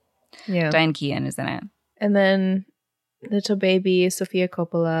Keaton. Yeah, Diane Keaton is in it. And then little baby Sofia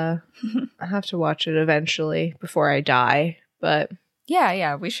Coppola. I have to watch it eventually before I die. But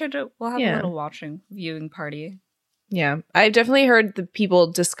yeah, we should. We'll have a little viewing party. Yeah, I've definitely heard the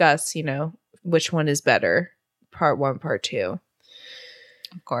people discuss, you know, which one is better, part 1, part 2.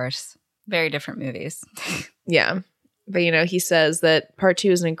 Of course. Very different movies. Yeah, But, he says that part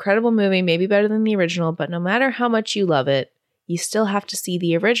 2 is an incredible movie, maybe better than the original, but no matter how much you love it, you still have to see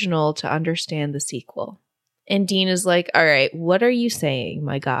the original to understand the sequel. And Dean is like, all right, what are you saying,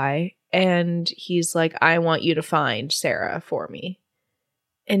 my guy? And he's like, I want you to find Sarah for me.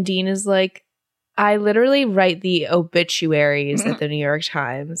 And Dean is like, I literally write the obituaries at the New York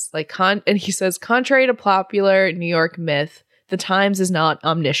Times. And he says, contrary to popular New York myth, the Times is not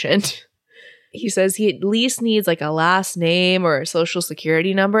omniscient. He says he at least needs a last name or a social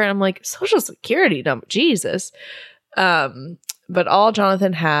security number. And I'm like, social security number? Jesus. But all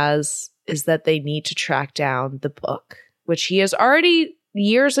Jonathan has is that they need to track down the book, which he has already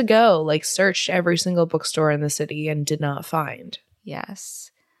years ago searched every single bookstore in the city and did not find.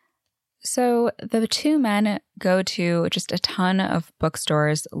 Yes. So the two men go to just a ton of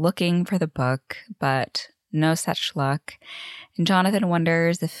bookstores looking for the book, but no such luck. And Jonathan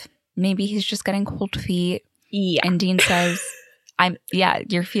wonders if maybe he's just getting cold feet. Yeah. And Dean says,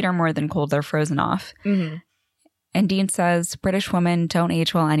 your feet are more than cold. They're frozen off. Mm-hmm. And Dean says, British women don't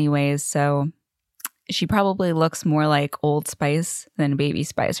age well anyways, so she probably looks more like Old Spice than Baby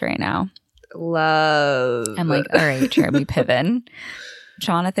Spice right now. Love. I'm like, all right, Jeremy Piven.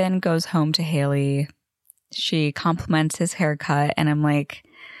 Jonathan goes home to Haley. She compliments his haircut, and I'm like,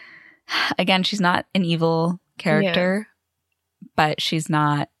 again, she's not an evil character, but she's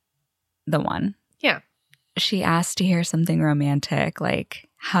not the one. Yeah. She asked to hear something romantic, like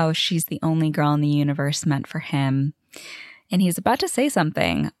how she's the only girl in the universe meant for him. And he's about to say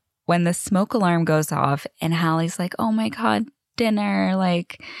something when the smoke alarm goes off, and Hallie's like, oh my God, dinner.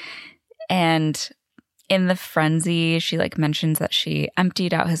 And in the frenzy, she mentions that she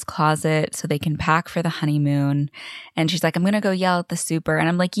emptied out his closet so they can pack for the honeymoon. And she's like, I'm going to go yell at the super. And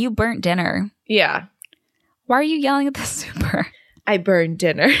I'm like, you burnt dinner. Yeah. Why are you yelling at the super? I burned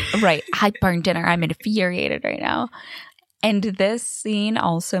dinner. Right. I burned dinner. I'm infuriated right now. And this scene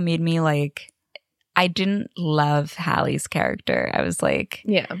also made me I didn't love Hallie's character. I was like,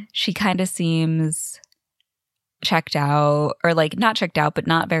 yeah, she kind of seems checked out, or not checked out, but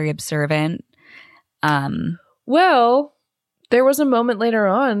not very observant. Well, there was a moment later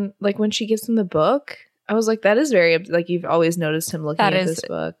on, when she gives him the book, I was like, that is very, you've always noticed him looking at this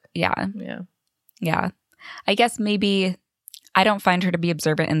book. Yeah. Yeah. Yeah. I guess maybe I don't find her to be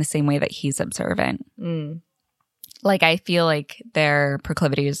observant in the same way that he's observant. Mm. I feel like their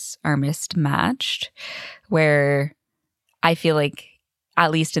proclivities are mismatched, where I feel like, at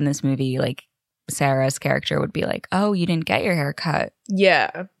least in this movie, Sarah's character would be like, oh, you didn't get your hair cut.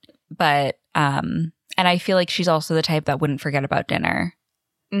 Yeah. But, and I feel like she's also the type that wouldn't forget about dinner,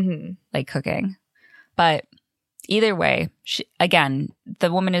 cooking. But either way, again,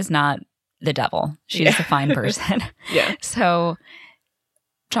 the woman is not the devil. She's a fine person. Yeah. So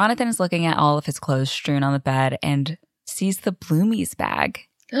Jonathan is looking at all of his clothes strewn on the bed and sees the Bloomies bag.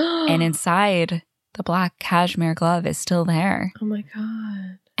 And inside, the black cashmere glove is still there. Oh my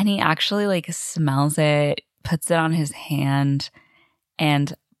God. And he actually smells it, puts it on his hand,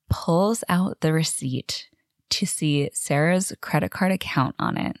 and pulls out the receipt to see Sarah's credit card account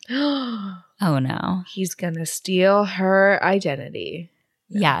on it. Oh no. He's gonna steal her identity.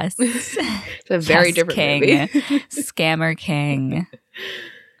 No. Yes. It's a very different king. movie. Scammer king.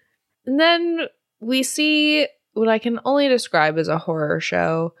 And then we see what I can only describe as a horror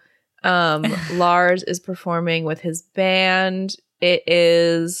show. Lars is performing with his band. It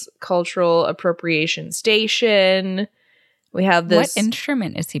is Cultural Appropriation Station. We have this. What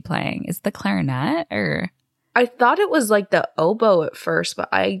instrument is he playing? Is the clarinet or? I thought it was the oboe at first, but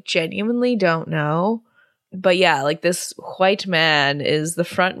I genuinely don't know. But yeah, this white man is the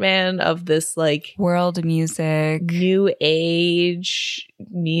front man of this world music, new age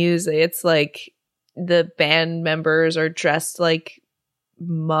music. It's the band members are dressed like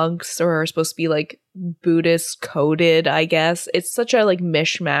monks or are supposed to be Buddhist coded, I guess. It's such a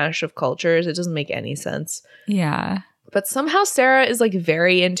mishmash of cultures. It doesn't make any sense. Yeah. But somehow Sarah is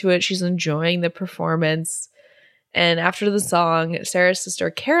very into it. She's enjoying the performance. And after the song, Sarah's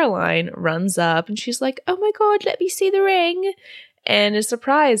sister Caroline runs up and she's like, oh my God, let me see the ring. And is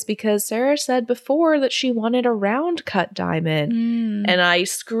surprised because Sarah said before that she wanted a round cut diamond. And I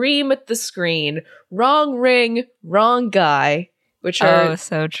scream at the screen, wrong ring, wrong guy, which are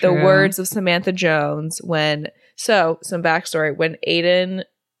so true. The words of Samantha Jones some backstory, when Aiden,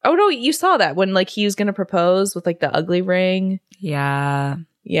 oh no, you saw that when he was going to propose with the ugly ring. Yeah.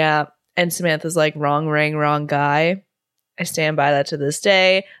 Yeah. And Samantha's like, wrong ring, wrong guy. I stand by that to this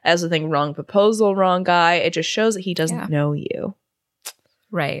day. I also think wrong proposal, wrong guy. It just shows that he doesn't know you.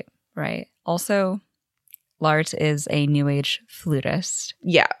 Right, right. Also, Lars is a new age flutist.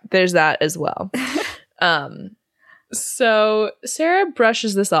 Yeah, there's that as well. So Sarah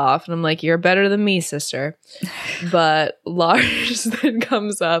brushes this off, and I'm like, you're better than me, sister. But Lars then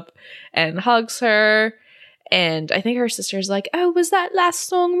comes up and hugs her. And I think her sister's like, oh, was that last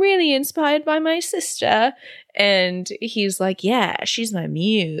song really inspired by my sister? And he's like, yeah, she's my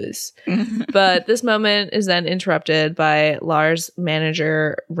muse. But this moment is then interrupted by Lars'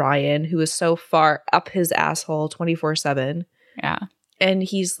 manager, Ryan, who is so far up his asshole 24/7. Yeah. And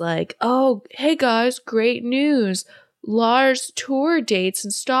he's like, oh, hey guys, great news. Lars' tour dates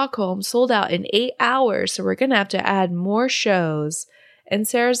in Stockholm sold out in 8 hours, so we're going to have to add more shows. And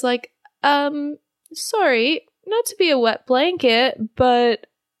Sarah's like, sorry, not to be a wet blanket, but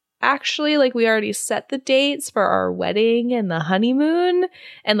actually, like, we already set the dates for our wedding and the honeymoon.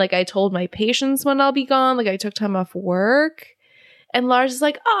 And, like, I told my patients when I'll be gone. Like, I took time off work. And Lars is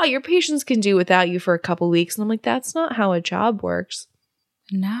like, oh, your patients can do without you for a couple weeks. And I'm like, that's not how a job works.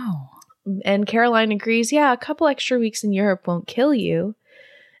 No. And Caroline agrees, yeah, a couple extra weeks in Europe won't kill you.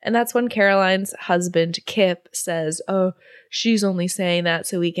 And that's when Caroline's husband, Kip, says, oh, she's only saying that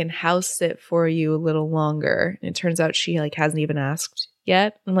so we can house sit for you a little longer. And it turns out she, like, hasn't even asked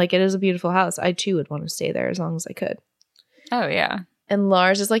yet. And, like, it is a beautiful house. I, too, would want to stay there as long as I could. Oh, yeah. And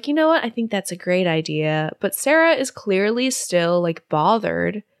Lars is like, you know what? I think that's a great idea. But Sarah is clearly still, like,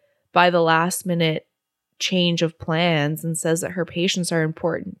 bothered by the last minute change of plans and says that her patients are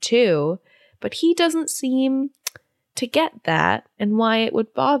important, too. But he doesn't seem to get that and why it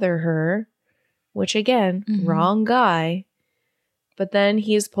would bother her, which again, wrong guy. But then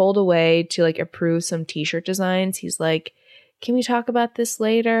he's pulled away to, like, approve some t-shirt designs. He's like, can we talk about this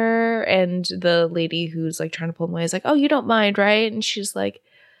later? And the lady who's, like, trying to pull him away is like, oh, you don't mind, right? And she's like,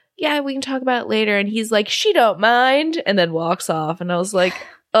 yeah, we can talk about it later. And he's like, she don't mind, and then walks off. And I was like,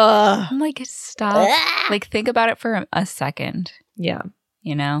 ugh. I'm like, stop. Like, think about it for a second. Yeah.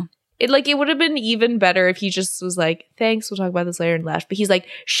 You know? It would have been even better if he just was like, thanks, we'll talk about this later, and left. But he's like,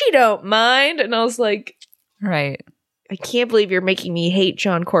 she don't mind. And I was like, right. I can't believe you're making me hate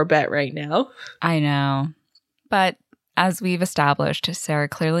John Corbett right now. I know. But as we've established, Sarah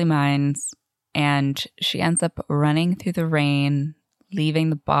clearly minds, and she ends up running through the rain, leaving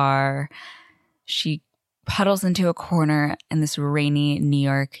the bar. She puddles into a corner in this rainy New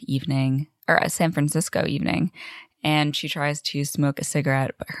York evening, or a San Francisco evening, and she tries to smoke a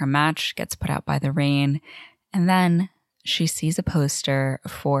cigarette, but her match gets put out by the rain. And then she sees a poster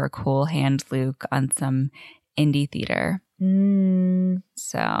for Cool Hand Luke on some indie theater.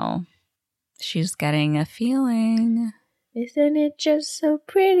 So she's getting a feeling. Isn't it just so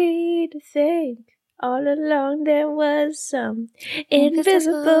pretty to think all along there was some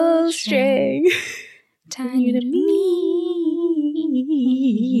invisible string Tiny to me.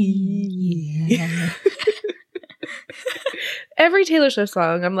 Yeah. Every Taylor Swift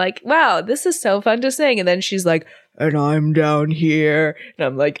song, I'm like, wow, this is so fun to sing. And then she's like, and I'm down here. And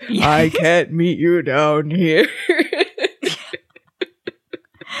I'm like, I can't meet you down here.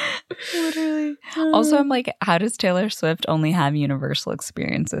 Literally. Also, I'm like, how does Taylor Swift only have universal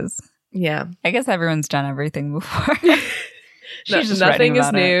experiences? Yeah. I guess everyone's done everything before. Nothing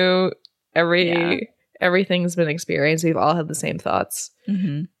is new. Everything's been experienced. We've all had the same thoughts.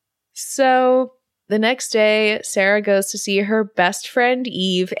 So the next day, Sarah goes to see her best friend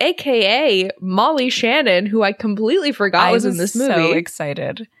Eve, aka Molly Shannon, who I completely forgot was in this movie. So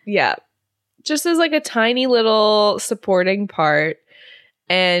excited. Yeah. Just as like a tiny little supporting part.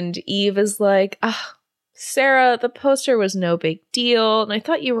 And Eve is like, Sarah, the poster was no big deal. And I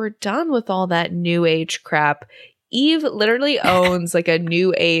thought you were done with all that new age crap. Eve literally owns like a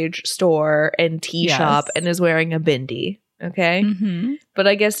new age store and tea shop and is wearing a bindi. Okay. But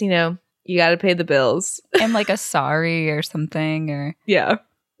I guess, you got to pay the bills. And like a sari or something. Or yeah.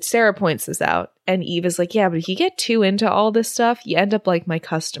 Sarah points this out. And Eve is like, yeah, but if you get too into all this stuff, you end up like my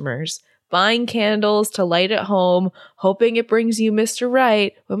customers. Buying candles to light at home, hoping it brings you Mr.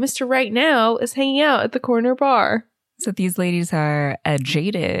 Right. But Mr. Right now is hanging out at the corner bar. So these ladies are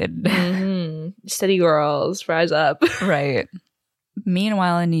jaded. City girls, rise up. Right.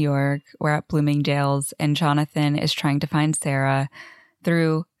 Meanwhile, in New York, we're at Bloomingdale's, and Jonathan is trying to find Sarah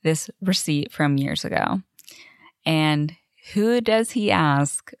through this receipt from years ago. And who does he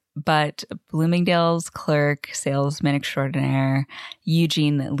ask but Bloomingdale's clerk, salesman extraordinaire,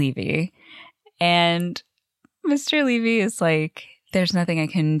 Eugene Levy. And Mr. Levy is like, there's nothing I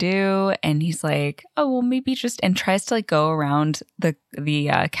can do. And he's like, oh, well, maybe just, and tries to like go around the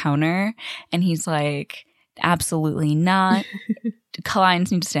counter. And he's like, absolutely not.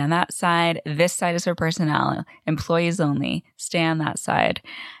 Clients need to stay on that side. This side is for personnel. Employees only. Stay on that side.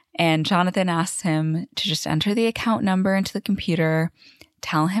 And Jonathan asks him to just enter the account number into the computer,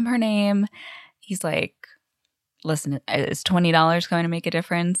 tell him her name. He's like, listen, is $20 going to make a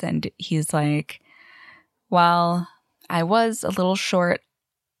difference? And he's like, well, I was a little short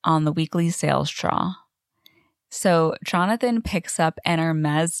on the weekly sales draw. So Jonathan picks up an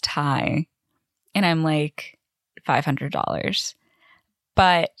Hermes tie, and I'm like, $500.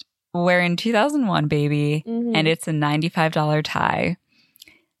 But we're in 2001, baby, and it's a $95 tie.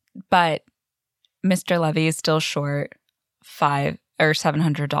 But Mr. Levy is still short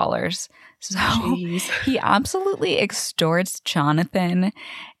 $700. So he absolutely extorts Jonathan,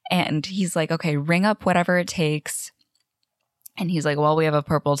 and he's like, okay, ring up whatever it takes. And he's like, well, we have a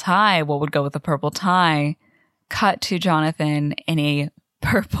purple tie. What would go with a purple tie? Cut to Jonathan in a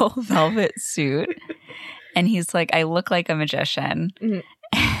purple velvet suit. And he's like, I look like a magician.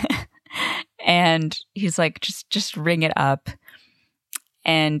 And he's like, just ring it up.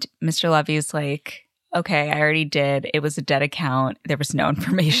 And Mr. Levy's like, okay, I already did. It was a dead account. There was no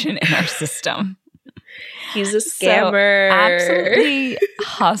information in our system. He's a scammer. So, absolutely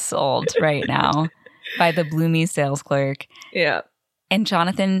hustled right now by the Bloomy sales clerk. Yeah. And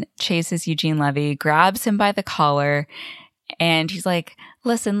Jonathan chases Eugene Levy, grabs him by the collar, and he's like,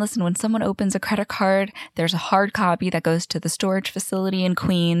 listen, when someone opens a credit card, there's a hard copy that goes to the storage facility in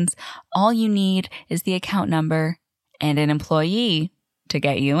Queens. All you need is the account number and an employee to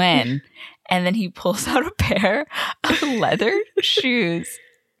get you in. And then he pulls out a pair of leather shoes,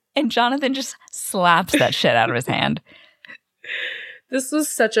 and Jonathan just slaps that shit out of his hand. This was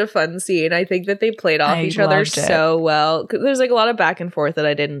such a fun scene. I think that they played off each other so well. There's like a lot of back and forth that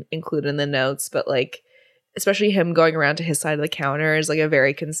I didn't include in the notes, but like especially him going around to his side of the counter is like a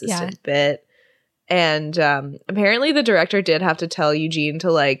very consistent bit. And apparently the director did have to tell Eugene to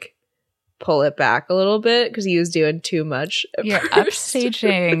like pull it back a little bit because he was doing too much. You're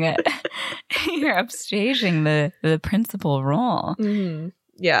upstaging. You're upstaging the principal role.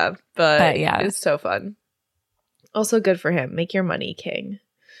 Yeah, but yeah, it's so fun. Also good for him. Make your money, king.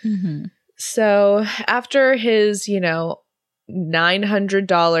 So after his,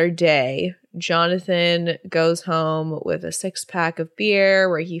 $900 day, Jonathan goes home with a 6-pack of beer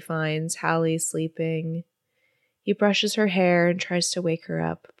where he finds Hallie sleeping. He brushes her hair and tries to wake her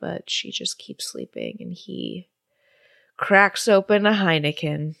up, but she just keeps sleeping, and he cracks open a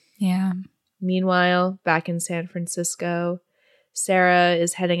Heineken. Yeah. Meanwhile, back in San Francisco, Sarah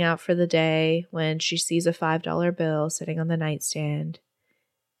is heading out for the day when she sees a $5 bill sitting on the nightstand,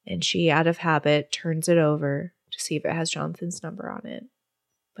 and she, out of habit, turns it over to see if it has Jonathan's number on it,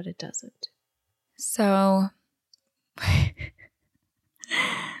 but it doesn't. So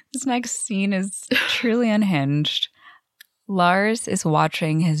this next scene is truly unhinged. Lars is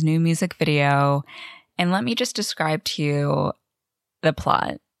watching his new music video, and let me just describe to you the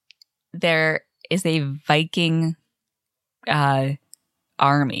plot. There is a Viking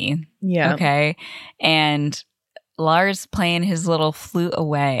army. Yeah. Okay. And Lars playing his little flute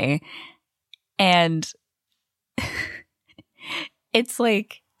away. And it's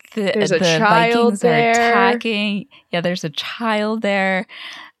like there's a the child Vikings there. are attacking. Yeah, there's a child there.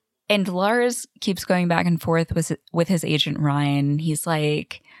 And Lars keeps going back and forth with his agent Ryan. He's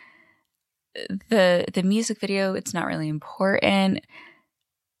like, the music video, it's not really important.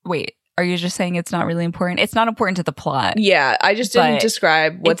 Wait, are you just saying it's not really important? It's not important to the plot. Yeah, I just didn't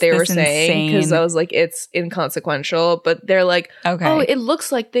describe what they were saying because I was like, it's inconsequential. But they're like, okay. Oh, it looks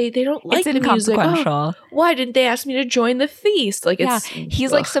like they don't like the music. Oh, why didn't they ask me to join the feast? Like, it's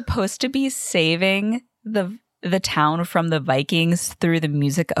he's like supposed to be saving the town from the Vikings through the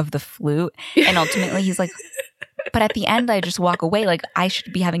music of the flute, and ultimately he's like, but at the end I just walk away. Like, I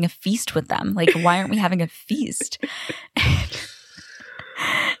should be having a feast with them. Like, why aren't we having a feast?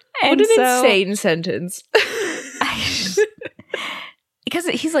 What an insane sentence. Because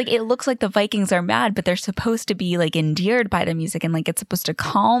he's like, it looks like the Vikings are mad, but they're supposed to be like endeared by the music and like it's supposed to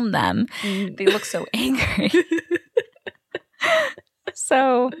calm them. They look so angry.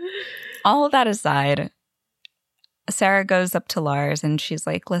 So all of that aside, Sarah goes up to Lars and she's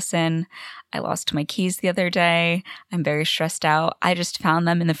like, listen, I lost my keys the other day. I'm very stressed out. I just found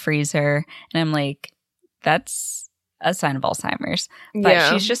them in the freezer. And I'm like, that's a sign of Alzheimer's. But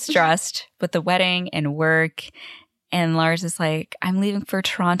she's just stressed with the wedding and work. And Lars is like, I'm leaving for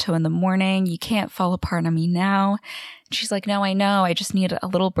Toronto in the morning. You can't fall apart on me now. And she's like, no, I know. I just need a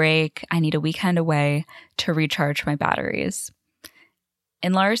little break. I need a weekend away to recharge my batteries.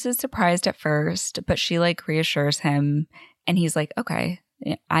 And Lars is surprised at first, but she like reassures him. And he's like, okay,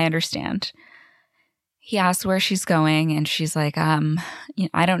 I understand. He asks where she's going. And she's like, I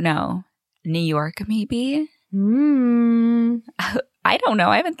don't know. New York, maybe? I don't know.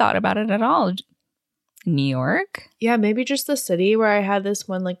 I haven't thought about it at all. New York? Yeah, maybe just the city where I had this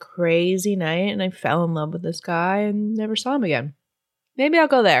one like crazy night and I fell in love with this guy and never saw him again. Maybe I'll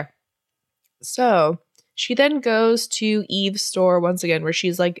go there. So she then goes to Eve's store once again, where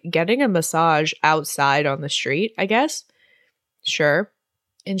she's like getting a massage outside on the street, I guess. Sure.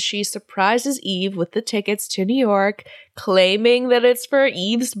 And she surprises Eve with the tickets to New York, claiming that it's for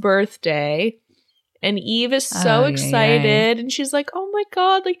Eve's birthday. And Eve is so excited. And she's like, oh my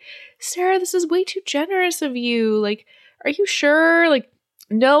God, like, Sarah, this is way too generous of you. Like, are you sure? Like,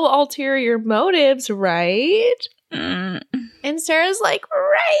 no ulterior motives, right? And Sarah's like,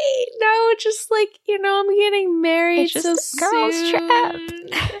 right. No, just like, I'm getting married it's just so a girl's soon. trip. And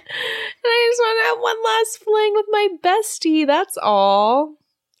I just want to have one last fling with my bestie. That's all.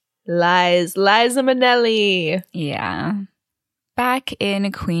 Liza Minnelli. Yeah. Back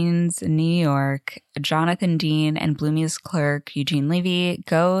in Queens, New York, Jonathan Dean and Bloomy's clerk, Eugene Levy,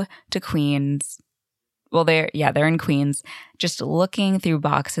 go to Queens. Well, they're in Queens, just looking through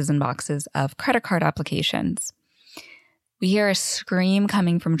boxes and boxes of credit card applications. We hear a scream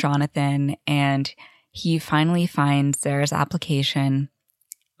coming from Jonathan, and he finally finds Sarah's application,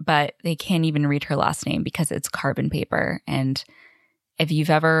 but they can't even read her last name because it's carbon paper. And if you've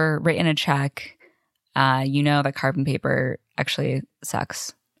ever written a check, you know that carbon paper actually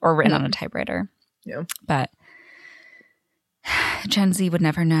sucks, or written on a typewriter. Yeah. But Gen Z would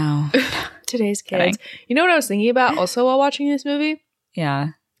never know. Today's kids. You know what I was thinking about also while watching this movie? Yeah.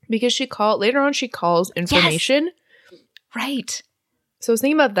 Because later on she calls information. Yes. Right. So I was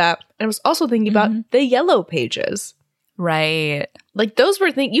thinking about that. And I was also thinking about the yellow pages. Right. Like those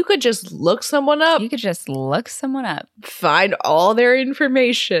were things you could just look someone up. You could just look someone up. Find all their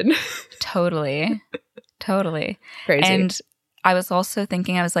information. Totally. Totally. Crazy. And I was also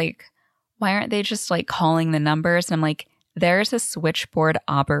thinking, I was like, why aren't they just like calling the numbers? And I'm like, there's a switchboard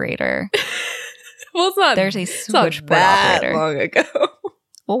operator. Well, it's not. There's a switchboard that operator. long ago.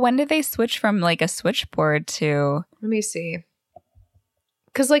 Well, when did they switch from like a switchboard to? Let me see.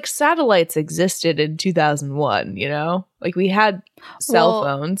 Because like satellites existed in 2001, like we had cell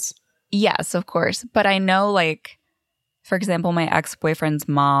phones. Yes, of course. But I know, like, for example, my ex-boyfriend's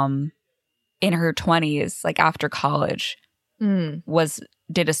mom in her 20s, like after college,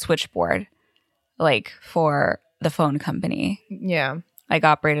 did a switchboard, like for the phone company. Yeah. Like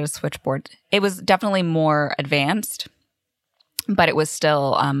operated a switchboard. It was definitely more advanced, but it was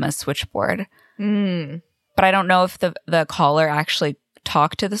still a switchboard. But I don't know if the caller actually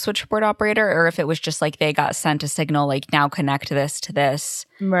talk to the switchboard operator, or if it was just like they got sent a signal like, now connect this to this,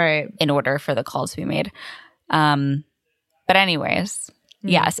 right, in order for the call to be made. But anyways,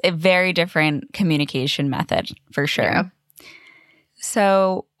 yes, a very different communication method for sure. Yeah.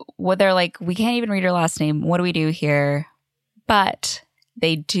 So what they're like, we can't even read her last name. What do we do here? But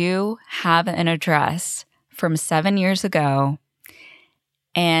they do have an address from 7 years ago.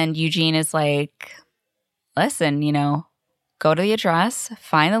 And Eugene is like, listen, go to the address,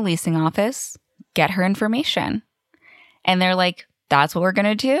 find the leasing office, get her information. And they're like, that's what we're going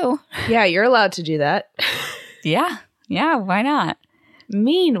to do. Yeah, you're allowed to do that. Yeah, why not?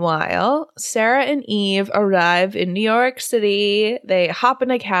 Meanwhile, Sarah and Eve arrive in New York City. They hop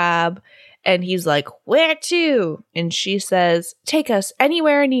in a cab and he's like, where to? And she says, take us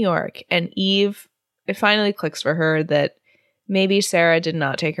anywhere in New York. And Eve, it finally clicks for her that maybe Sarah did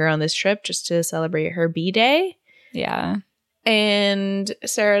not take her on this trip just to celebrate her B-Day. Yeah. And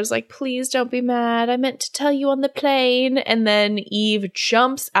Sarah's like, please don't be mad. I meant to tell you on the plane. And then Eve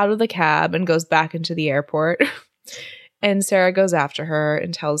jumps out of the cab and goes back into the airport. And Sarah goes after her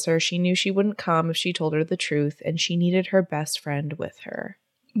and tells her she knew she wouldn't come if she told her the truth, and she needed her best friend with her.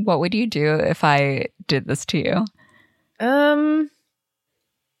 What would you do if I did this to you? Her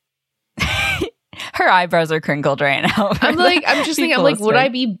eyebrows are crinkled right now. I'm just thinking, would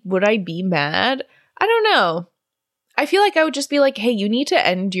I be mad? I don't know. I feel like I would just be like, hey, you need to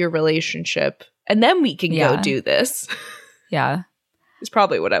end your relationship and then we can go do this. Yeah. Is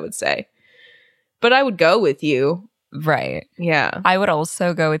probably what I would say. But I would go with you. Right. Yeah. I would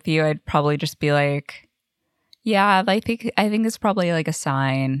also go with you. I'd probably just be like, yeah, I think it's probably like a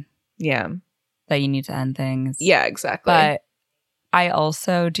sign. Yeah. That you need to end things. Yeah, exactly. But I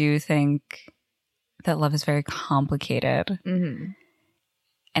also do think that love is very complicated. Mm-hmm.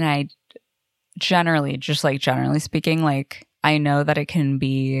 And I generally speaking, like, I know that it can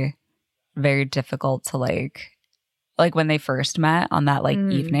be very difficult to like when they first met on that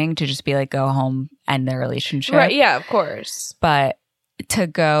evening, to just be like, go home, end their relationship. Right. Yeah, of course. But to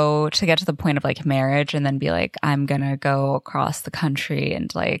get to the point of like marriage and then be like, I'm going to go across the country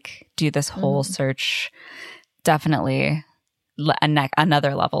and like do this whole search, definitely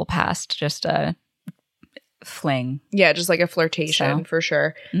another level past just a fling. Yeah, just like a flirtation for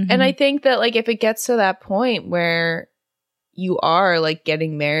sure. Mhm. And I think that like if it gets to that point where you are like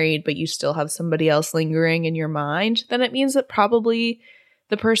getting married, but you still have somebody else lingering in your mind, then it means that probably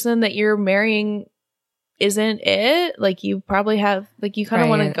the person that you're marrying isn't it. Like you probably have, like you kind of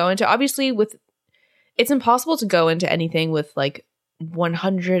want to go into, obviously with, it's impossible to go into anything with like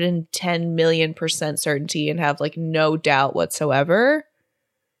 110 million% certainty and have like no doubt whatsoever.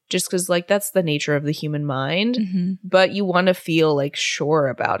 Just because like that's the nature of the human mind. Mm-hmm. But you want to feel like sure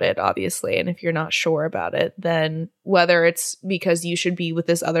about it, obviously. And if you're not sure about it, then whether it's because you should be with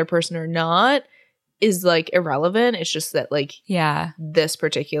this other person or not is like irrelevant. It's just that like this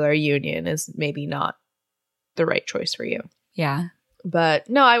particular union is maybe not the right choice for you. Yeah. But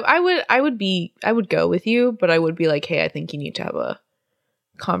no, I would go with you, but I would be like, hey, I think you need to have a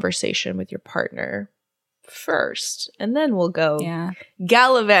conversation with your partner first, and then we'll go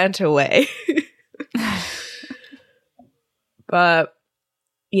gallivant away. But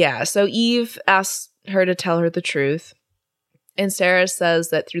yeah, so Eve asks her to tell her the truth, and Sarah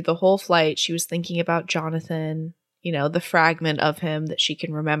says that through the whole flight she was thinking about Jonathan, you know, the fragment of him that she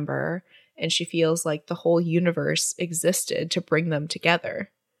can remember, and she feels like the whole universe existed to bring them together,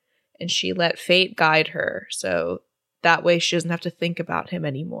 and she let fate guide her, so that way she doesn't have to think about him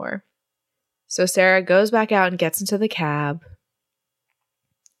anymore. So Sarah goes back out and gets into the cab.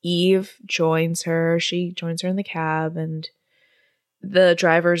 Eve joins her. She joins her in the cab, and the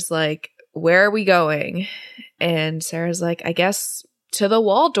driver's like, where are we going? And Sarah's like, I guess to the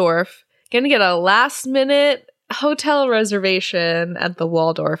Waldorf. Gonna get a last-minute hotel reservation at the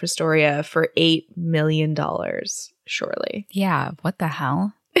Waldorf Astoria for $8 million, surely. Yeah, what the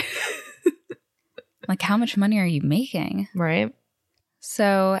hell? Like, how much money are you making? Right.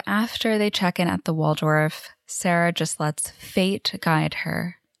 So after they check in at the Waldorf, Sarah just lets fate guide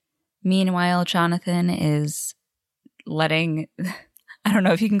her. Meanwhile, Jonathan is letting, I don't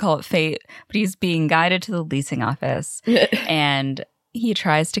know if you can call it fate, but he's being guided to the leasing office. And he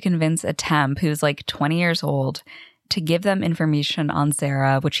tries to convince a temp who's like 20 years old to give them information on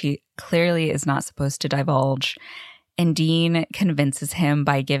Sarah, which he clearly is not supposed to divulge. And Dean convinces him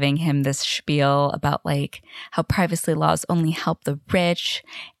by giving him this spiel about like how privacy laws only help the rich,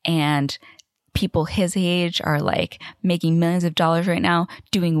 and people his age are like making millions of dollars right now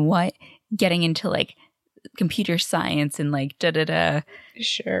doing what? Getting into like computer science and like da-da-da.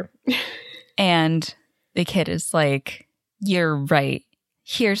 Sure. And the kid is like, you're right.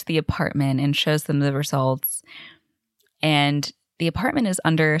 Here's the apartment, and shows them the results. And the apartment is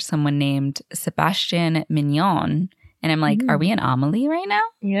under someone named Sebastian Mignon. And I'm like, are we in Amelie right now?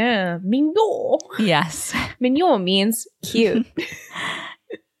 Yeah. Mignon. Yes. Mignon means cute.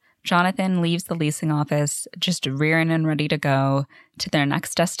 Jonathan leaves the leasing office, just rearing and ready to go to their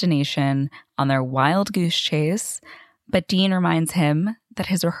next destination on their wild goose chase. But Dean reminds him that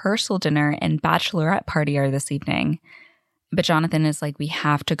his rehearsal dinner and bachelorette party are this evening. But Jonathan is like, we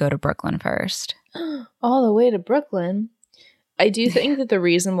have to go to Brooklyn first. All the way to Brooklyn? I do think that the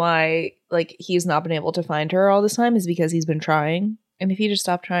reason why like he's not been able to find her all this time is because he's been trying. And if he just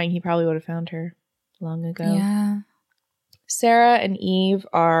stopped trying, he probably would have found her long ago. Yeah. Sarah and Eve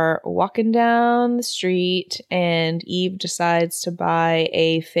are walking down the street, and Eve decides to buy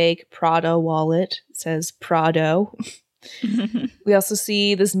a fake Prada wallet. It says Prado. We also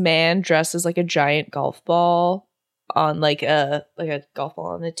see this man dressed as like a giant golf ball on like a golf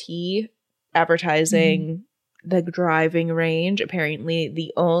ball on a tee, advertising the driving range, apparently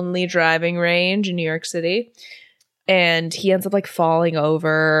the only driving range in New York City. And he ends up like falling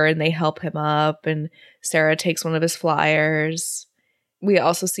over, and they help him up, and Sarah takes one of his flyers. We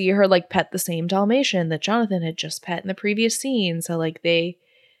also see her like pet the same Dalmatian that Jonathan had just pet in the previous scene. So like they,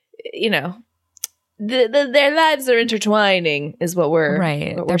 you know, their lives are intertwining is what we're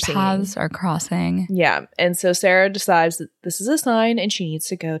right. What their we're seeing. Paths are crossing. Yeah. And so Sarah decides that this is a sign and she needs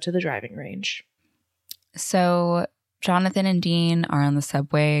to go to the driving range. So Jonathan and Dean are on the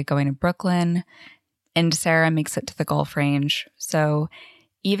subway going to Brooklyn, and Sarah makes it to the golf range. So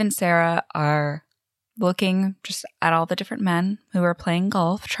Eve and Sarah are looking just at all the different men who are playing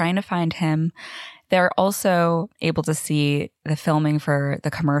golf, trying to find him. They're also able to see the filming for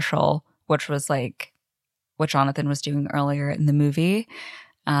the commercial, which was like what Jonathan was doing earlier in the movie.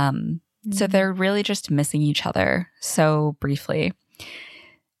 So they're really just missing each other so briefly.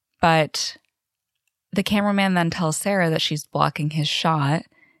 But the cameraman then tells Sarah that she's blocking his shot,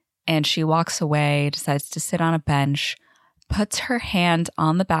 and she walks away, decides to sit on a bench, puts her hand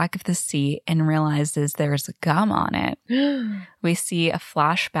on the back of the seat, and realizes there's gum on it. We see a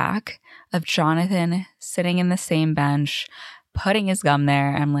flashback of Jonathan sitting in the same bench, putting his gum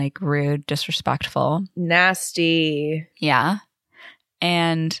there. I'm like, rude, disrespectful. Nasty. Yeah.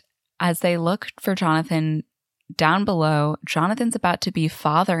 And as they look for Jonathan down below, Jonathan's about to be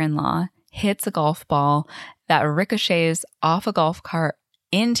father-in-law, hits a golf ball that ricochets off a golf cart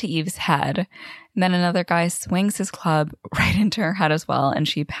into Eve's head. And then another guy swings his club right into her head as well, and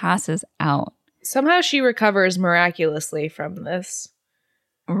she passes out. Somehow she recovers miraculously from this.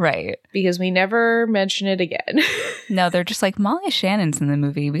 Right. Because we never mention it again. No, they're just like, Molly Shannon's in the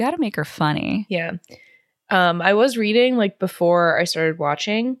movie. We got to make her funny. Yeah. I was reading, like, before I started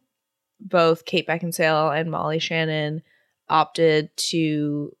watching, both Kate Beckinsale and Molly Shannon opted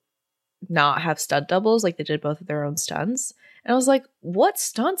to not have stunt doubles. Like, they did both of their own stunts. And I was like, what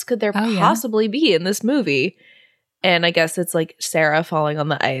stunts could there possibly be in this movie? And I guess it's like Sarah falling on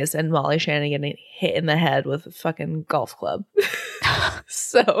the ice and Molly Shannon getting hit in the head with a fucking golf club.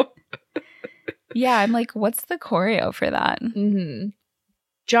 So. Yeah, I'm like, what's the choreo for that? Mm-hmm.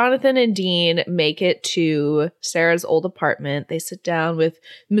 Jonathan and Dean make it to Sarah's old apartment. They sit down with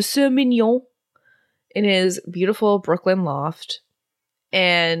Monsieur Mignon in his beautiful Brooklyn loft.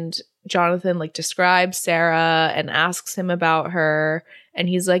 And Jonathan, like, describes Sarah and asks him about her. And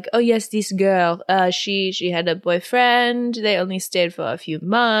he's like, oh, yes, this girl, she had a boyfriend. They only stayed for a few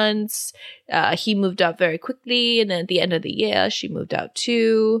months. He moved out very quickly. And then at the end of the year, she moved out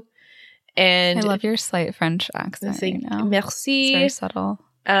too. And I love your slight French accent. Like, merci. It's very subtle.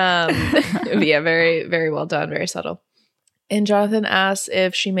 Yeah, very, very well done. Very subtle. And Jonathan asks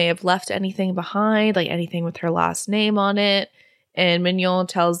if she may have left anything behind, like anything with her last name on it. And Mignon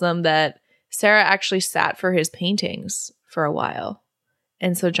tells them that Sarah actually sat for his paintings for a while.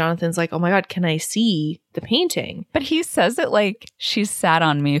 And so Jonathan's like, oh my God, can I see the painting? But he says it like she sat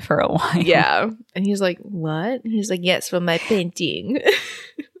on me for a while. Yeah. And he's like, what? And he's like, yes, for my painting.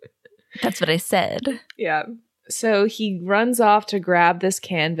 That's what I said. Yeah. So he runs off to grab this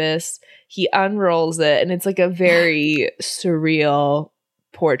canvas. He unrolls it, and it's like a very surreal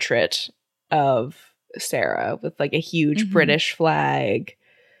portrait of Sarah with like a huge British flag.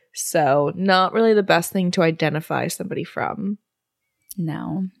 So not really the best thing to identify somebody from.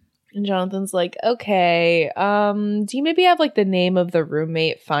 No. And Jonathan's like, okay, do you maybe have like the name of the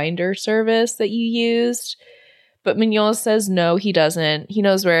roommate finder service that you used? But Mignon says no, he doesn't. He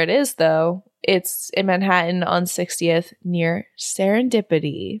knows where it is, though. It's in Manhattan on 60th near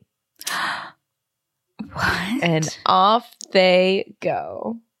Serendipity. What? And off they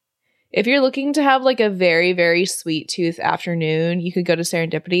go. If you're looking to have like a very, very sweet tooth afternoon, you could go to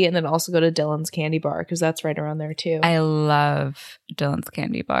Serendipity and then also go to Dylan's Candy Bar because that's right around there too. I love Dylan's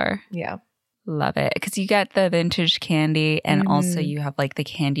Candy Bar. Yeah. Love it. Because you get the vintage candy and also you have like the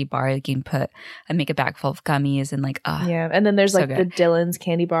candy bar. Like you can put and make a bag full of gummies and like, yeah. And then there's so like the Dylan's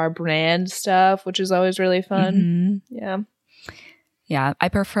Candy Bar brand stuff, which is always really fun. Yeah. Yeah. I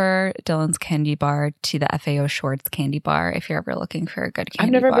prefer Dylan's Candy Bar to the FAO Schwartz Candy Bar if you're ever looking for a good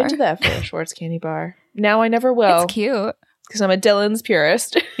candy bar. I've never been to the FAO Schwartz Candy Bar. Now I never will. It's cute. Because I'm a Dylan's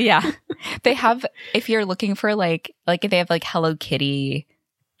purist. Yeah. They have, if you're looking for like if they have like Hello Kitty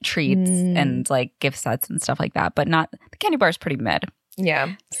treats and like gift sets and stuff like that, but not, the candy bar is pretty mid.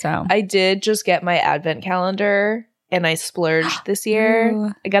 Yeah. So I did just get my advent calendar and I splurged this year.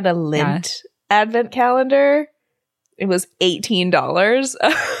 Ooh. I got a Lindt advent calendar. It was $18.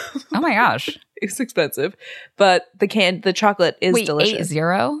 Oh my gosh. It's expensive. But the chocolate is delicious.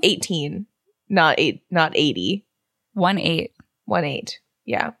 80? 18. Not 80. 18. 18.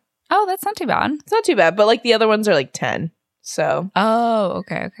 Yeah. Oh, that's not too bad. It's not too bad, but like the other ones are like 10. So. Oh,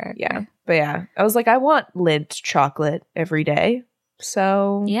 okay. Yeah. But yeah, I was like, I want Lindt chocolate every day.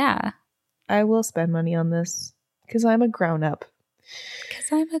 So. Yeah. I will spend money on this because I'm a grown up.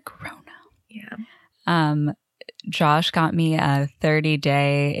 Yeah. Josh got me a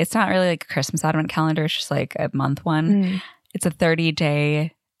 30-day. It's not really like a Christmas advent calendar. It's just like a month one. It's a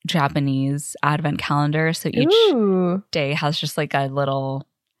 30-day Japanese advent calendar. So each day has just like a little,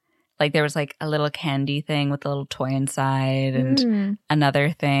 like there was like a little candy thing with a little toy inside and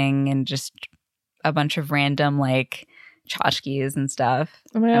another thing and just a bunch of random like tchotchkes and stuff.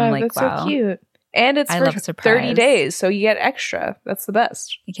 Oh my God, like, that's so cute. And it's for 30 days, so you get extra. That's the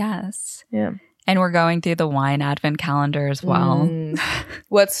best. Yes. Yeah. And we're going through the wine advent calendar as well.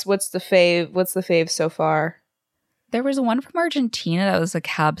 What's the fave? What's the fave so far? There was one from Argentina that was a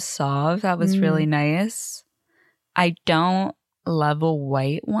Cab Sauv that was really nice. I don't love a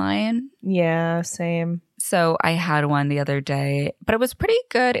white wine. Yeah, same. So I had one the other day, but it was pretty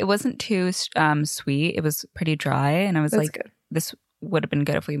good. It wasn't too sweet. It was pretty dry. And I was good. This would have been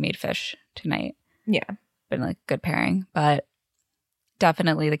good if we made fish tonight. Yeah. Been like good pairing. But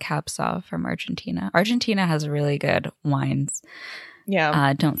definitely the Capsaw from Argentina. Argentina has really good wines.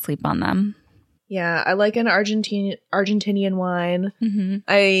 Yeah. Don't sleep on them. Yeah, I like an Argentinian wine. Mm-hmm.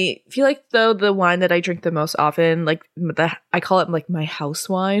 I feel like, though, the wine that I drink the most often, like, I call it, like, my house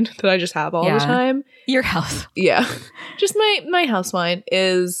wine that I just have all the time. Your house. Yeah. Just my house wine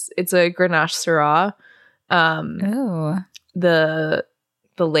it's a Grenache Syrah.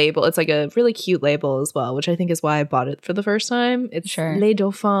 The label, it's like a really cute label as well, which I think is why I bought it for the first time. It's Les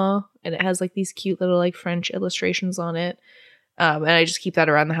Dauphins, and it has, like, these cute little, like, French illustrations on it. And I just keep that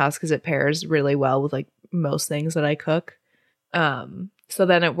around the house because it pairs really well with, like, most things that I cook. So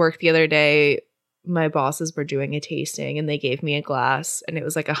then at work the other day, my bosses were doing a tasting and they gave me a glass and it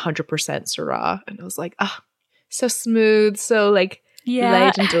was like 100% Syrah. And I was like, so smooth, so like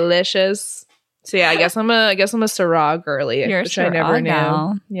light and delicious. So yeah, I guess I'm a Syrah girly, which I never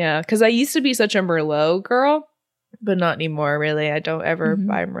knew. Yeah, because I used to be such a Merlot girl, but not anymore, really. I don't ever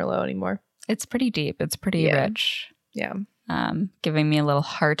buy Merlot anymore. It's pretty deep. It's pretty rich. Yeah. Giving me a little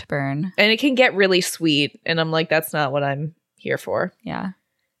heartburn. And it can get really sweet. And I'm like, that's not what I'm here for. Yeah.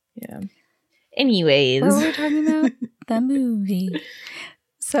 Yeah. Anyways. What were we talking about? The movie.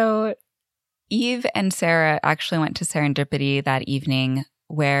 So Eve and Sarah actually went to Serendipity that evening,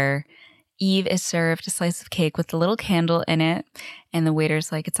 where Eve is served a slice of cake with a little candle in it. And the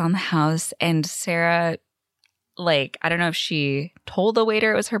waiter's like, it's on the house. And Sarah, like, I don't know if she told the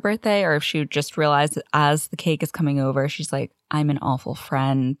waiter it was her birthday or if she just realized that as the cake is coming over, she's like, I'm an awful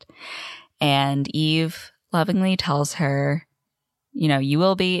friend. And Eve lovingly tells her, you know, you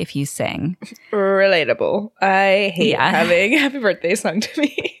will be if you sing. Relatable. I hate having happy birthday sung to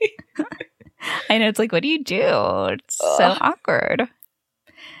me. I know, it's like, what do you do? It's so awkward.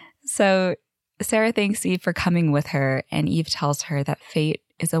 So Sarah thanks Eve for coming with her, and Eve tells her that fate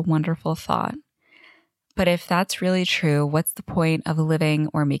is a wonderful thought. But if that's really true, what's the point of living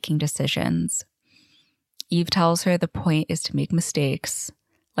or making decisions? Eve tells her the point is to make mistakes,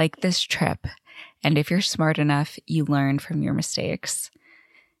 like this trip. And if you're smart enough, you learn from your mistakes.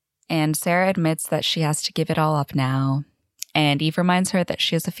 And Sarah admits that she has to give it all up now. And Eve reminds her that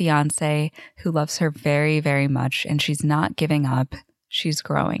she has a fiancé who loves her very, very much, and she's not giving up. She's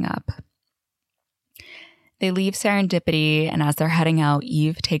growing up. They leave Serendipity, and as they're heading out,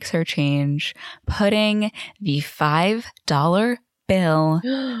 Eve takes her change, putting the $5 bill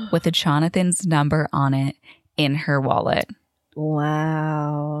with a Jonathan's number on it in her wallet.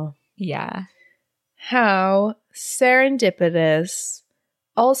 Wow. Yeah. How serendipitous.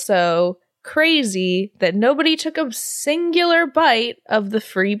 Also crazy that nobody took a singular bite of the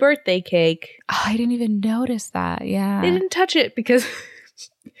free birthday cake. Oh, I didn't even notice that. Yeah. They didn't touch it because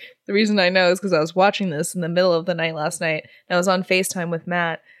the reason I know is because I was watching this in the middle of the night last night. And I was on FaceTime with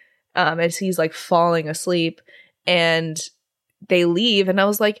Matt as he's like falling asleep, and they leave. And I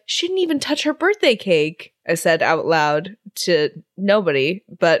was like, she didn't even touch her birthday cake. I said out loud to nobody,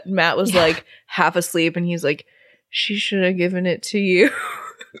 but Matt was like half asleep and he's like, she should have given it to you.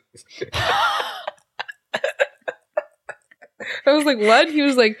 I was like, what? He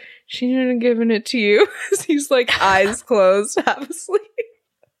was like, she should have given it to you. He's like eyes closed, half asleep.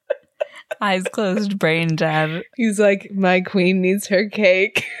 Eyes closed, brain dead. He's like, my queen needs her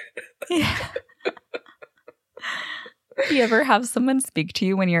cake. Yeah. Do you ever have someone speak to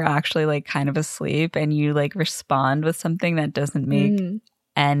you when you're actually like kind of asleep and you like respond with something that doesn't make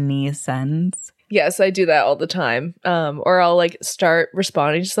any sense? Yes, I do that all the time. Or I'll like start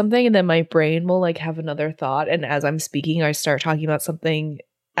responding to something and then my brain will like have another thought. And as I'm speaking, I start talking about something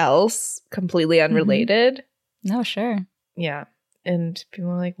else completely unrelated. No, sure. Yeah. And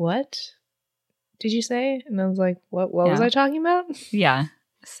people are like, what did you say? And I was like, what was I talking about? Yeah,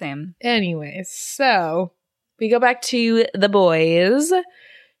 same. Anyway, so we go back to the boys.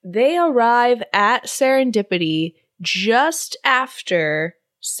 They arrive at Serendipity just after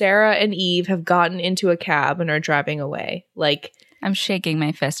Sarah and Eve have gotten into a cab and are driving away. Like, I'm shaking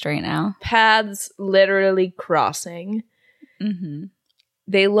my fist right now. Paths literally crossing. Mm-hmm.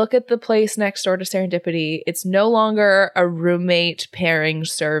 They look at the place next door to Serendipity. It's no longer a roommate pairing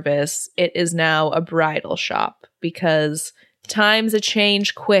service. It is now a bridal shop because times a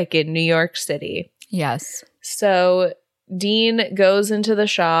change quick in New York City. Yes. So Dean goes into the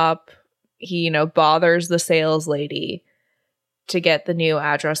shop. He, bothers the sales lady to get the new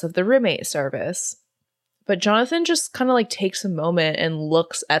address of the roommate service. But Jonathan just kind of like takes a moment and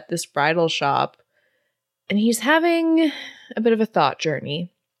looks at this bridal shop, and he's having a bit of a thought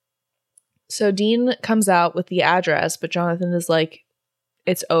journey. So Dean comes out with the address, but Jonathan is like,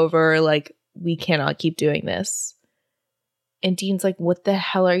 it's over. Like, we cannot keep doing this. And Dean's like, what the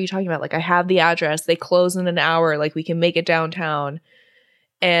hell are you talking about? Like, I have the address. They close in an hour. Like, we can make it downtown.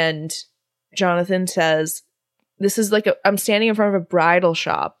 And Jonathan says, this is like, I'm standing in front of a bridal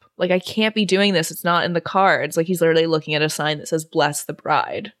shop. Like, I can't be doing this. It's not in the cards. Like, he's literally looking at a sign that says, bless the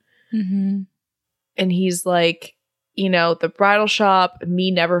bride. Mm-hmm. And he's like, you know, the bridal shop, me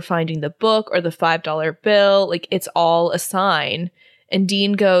never finding the book or the $5 bill, like, it's all a sign. And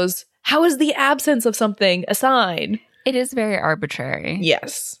Dean goes, how is the absence of something a sign? It is very arbitrary.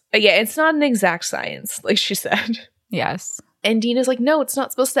 Yes. Yeah, it's not an exact science, like she said. Yes. And Dean is like, no, it's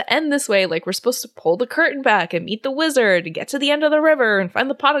not supposed to end this way. Like, we're supposed to pull the curtain back and meet the wizard and get to the end of the river and find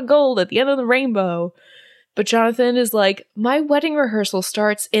the pot of gold at the end of the rainbow. But Jonathan is like, my wedding rehearsal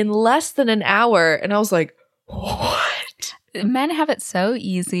starts in less than an hour. And I was like, what? Men have it so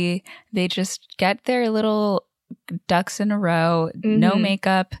easy. They just get their little ducks in a row, no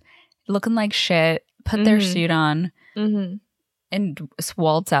makeup, looking like shit, put their suit on, and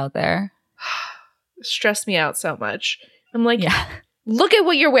waltz out there. Stressed me out so much. I'm like, look at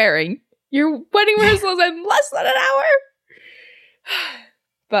what you're wearing. Your wedding rehearsal is in less than an hour.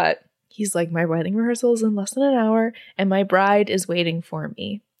 But he's like, my wedding rehearsal is in less than an hour, and my bride is waiting for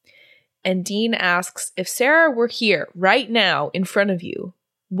me. And Dean asks, if Sarah were here right now in front of you,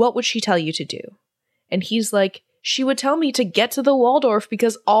 what would she tell you to do? And he's like, she would tell me to get to the Waldorf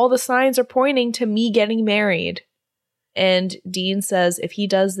because all the signs are pointing to me getting married. And Dean says if he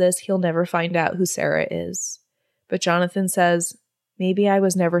does this, he'll never find out who Sarah is. But Jonathan says, maybe I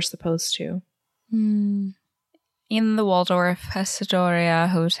was never supposed to. In the Waldorf Astoria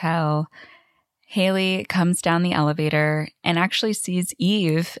Hotel, Haley comes down the elevator and actually sees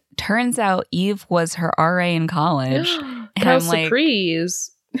Eve. Turns out Eve was her RA in college. And How I'm like,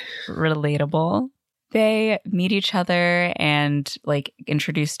 surprise. relatable. They meet each other and like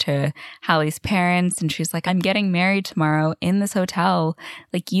introduced to Hallie's parents. And she's like, I'm getting married tomorrow in this hotel.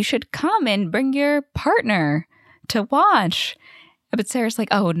 Like, you should come and bring your partner to watch. But Sarah's like,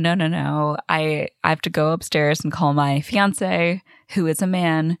 oh, no. I have to go upstairs and call my fiance, who is a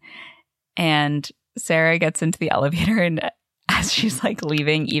man. And Sarah gets into the elevator, and as she's like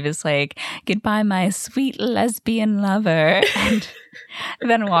leaving, Eve is like, goodbye, my sweet lesbian lover. And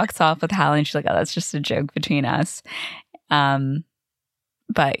then walks off with Hallie, and she's like, oh, that's just a joke between us.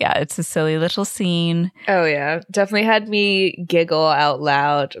 But yeah, it's a silly little scene. Oh, yeah. Definitely had me giggle out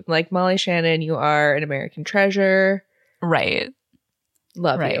loud. I'm like, Molly Shannon, you are an American treasure. Right.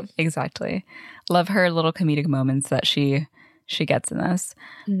 Love you. Exactly. Love her little comedic moments that she gets in this.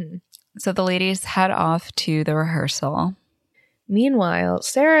 Mm-hmm. So the ladies head off to the rehearsal. Meanwhile,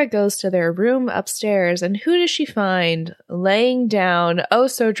 Sarah goes to their room upstairs, and who does she find laying down, oh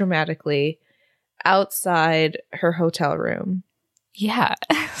so dramatically, outside her hotel room? Yeah,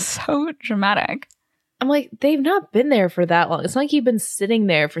 so dramatic. I'm like, they've not been there for that long. It's not like you've been sitting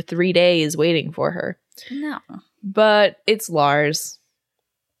there for 3 days waiting for her. No. But it's Lars.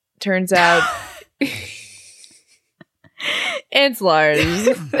 Turns out... it's Lars.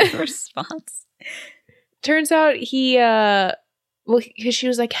 Response. Turns out he... well, because she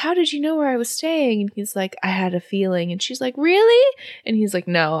was like, how did you know where I was staying? And he's like, I had a feeling. And she's like, really? And he's like,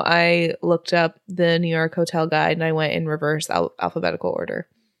 no, I looked up the New York hotel guide and I went in reverse alphabetical order.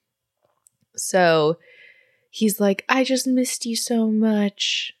 So he's like, I just missed you so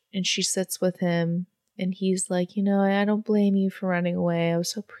much. And she sits with him and he's like, you know, I don't blame you for running away. I was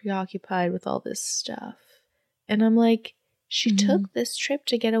so preoccupied with all this stuff. And I'm like, she took this trip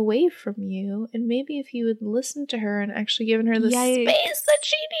to get away from you, and maybe if you had listened to her and actually given her the space that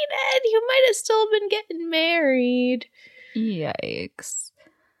she needed, you might have still been getting married. Yikes.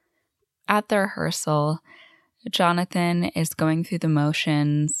 At the rehearsal, Jonathan is going through the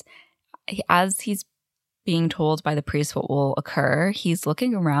motions. As he's being told by the priest what will occur, he's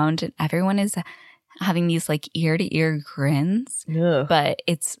looking around and everyone is having these like ear-to-ear grins. Ugh. But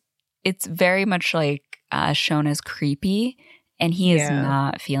it's very much like shown as creepy, and he is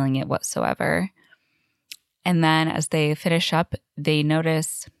not feeling it whatsoever. And then as they finish up, they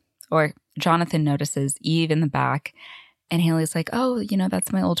notice, or Jonathan notices Eve in the back, and Haley's like, oh, you know,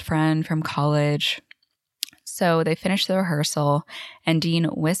 that's my old friend from college. So they finish the rehearsal, and Dean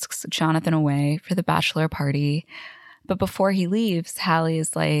whisks Jonathan away for the bachelor party. But before he leaves, Hallie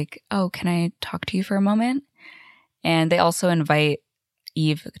is like, oh, can I talk to you for a moment? And they also invite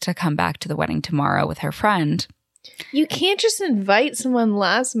Eve to come back to the wedding tomorrow with her friend. You can't just invite someone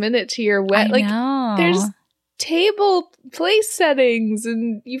last minute to your wedding. Like, know. There's table place settings,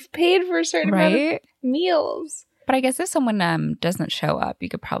 and you've paid for a certain amount of meals. But I guess if someone doesn't show up, you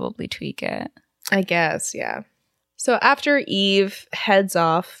could probably tweak it. I guess, yeah. So after Eve heads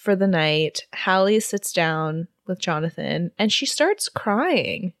off for the night, Hallie sits down with Jonathan, and she starts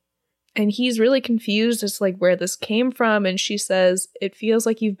crying. And he's really confused as to like where this came from. And she says, it feels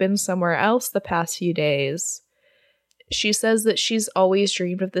like you've been somewhere else the past few days. She says that she's always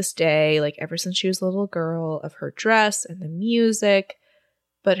dreamed of this day, like ever since she was a little girl, of her dress and the music.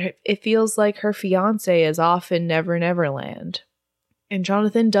 But it feels like her fiance is off in Never Never Land. And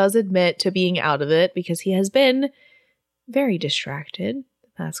Jonathan does admit to being out of it because he has been very distracted the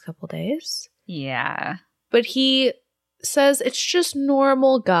past couple days. Yeah. But he says it's just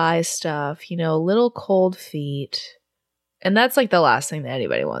normal guy stuff, you know, little cold feet. And that's like the last thing that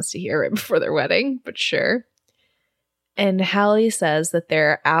anybody wants to hear right before their wedding, but sure. And Hallie says that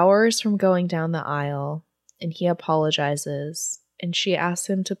they're hours from going down the aisle, and he apologizes. And she asks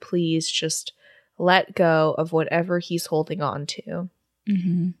him to please just let go of whatever he's holding on to.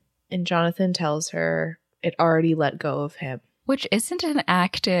 Mm-hmm. And Jonathan tells her it already let go of him. Which isn't an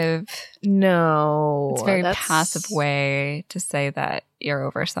active... No. It's a very passive way to say that you're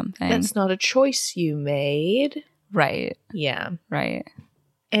over something. That's not a choice you made. Right. Yeah. Right.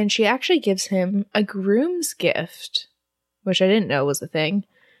 And she actually gives him a groom's gift, which I didn't know was a thing.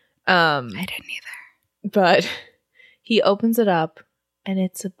 I didn't either. But he opens it up, and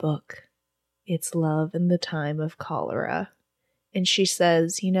it's a book. It's Love in the Time of Cholera. And she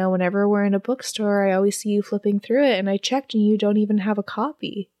says, you know, whenever we're in a bookstore, I always see you flipping through it, and I checked and you don't even have a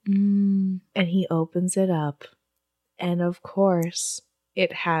copy. And he opens it up. And of course,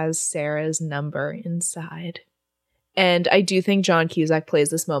 it has Sarah's number inside. And I do think John Cusack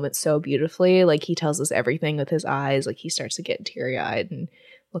plays this moment so beautifully. Like, he tells us everything with his eyes. Like, he starts to get teary-eyed and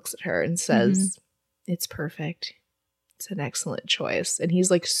looks at her and says, it's perfect. It's an excellent choice. And he's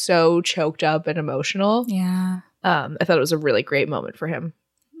like so choked up and emotional. Yeah. I thought it was a really great moment for him.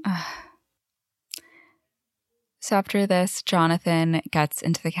 So after this, Jonathan gets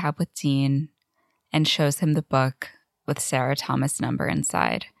into the cab with Dean and shows him the book with Sarah Thomas' number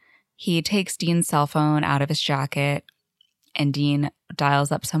inside. He takes Dean's cell phone out of his jacket, and Dean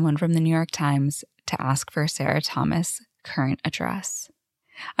dials up someone from the New York Times to ask for Sarah Thomas' current address.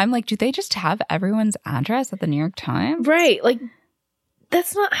 I'm like, do they just have everyone's address at the New York Times? Right. Like,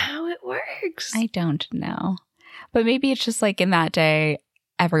 that's not how it works. I don't know. But maybe it's just like in that day,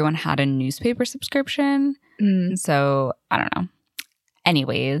 everyone had a newspaper subscription. So I don't know.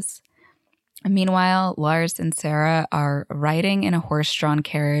 Anyways, meanwhile, Lars and Sarah are riding in a horse-drawn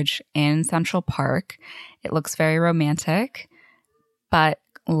carriage in Central Park. It looks very romantic. But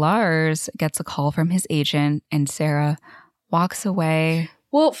Lars gets a call from his agent, and Sarah walks away.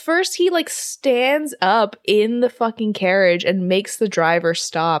 Well, first he like stands up in the fucking carriage and makes the driver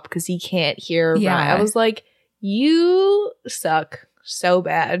stop because he can't hear. Yeah. I was like, you suck so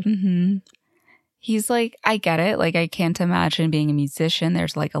bad. Mm-hmm. He's like, I get it. Like, I can't imagine being a musician.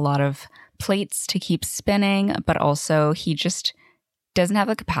 There's like a lot of plates to keep spinning, but also he just doesn't have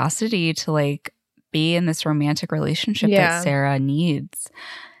the capacity to like be in this romantic relationship that Sarah needs.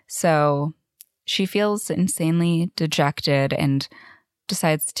 So she feels insanely dejected and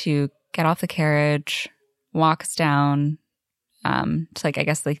decides to get off the carriage, walks down to like, I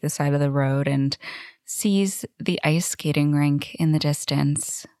guess like the side of the road, and sees the ice skating rink in the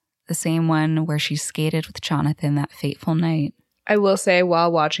distance. The same one where she skated with Jonathan that fateful night. I will say,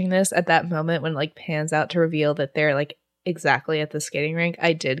 while watching this, at that moment when like pans out to reveal that they're like exactly at the skating rink,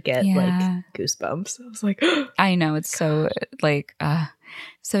 I did get like goosebumps. I was like, I know, it's so like,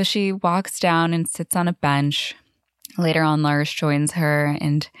 so she walks down and sits on a bench. Later on, Lars joins her,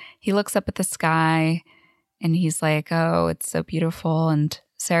 and he looks up at the sky, and he's like, oh, it's so beautiful. And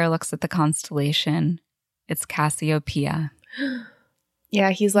Sarah looks at the constellation. It's Cassiopeia.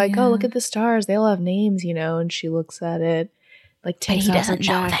 Yeah, he's like, oh, look at the stars. They all have names, you know. And she looks at it, like takes off her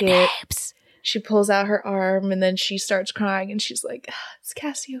jacket. She pulls out her arm, and then she starts crying, and she's like, it's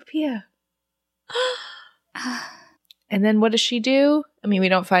Cassiopeia. And then what does she do? I mean, we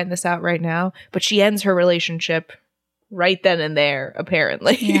don't find this out right now, but she ends her relationship right then and there,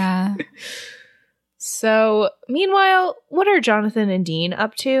 apparently. Yeah. So, meanwhile, what are Jonathan and Dean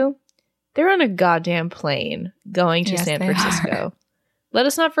up to? They're on a goddamn plane going to San Francisco. Let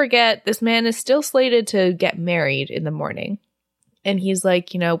us not forget, this man is still slated to get married in the morning. And he's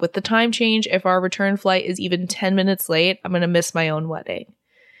like, you know, with the time change, if our return flight is even 10 minutes late, I'm going to miss my own wedding.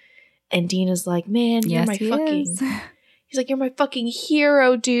 And Dean is like, man, you're my fucking... He's like, you're my fucking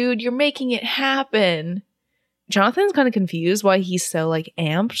hero, dude. You're making it happen. Jonathan's kind of confused why he's so, like,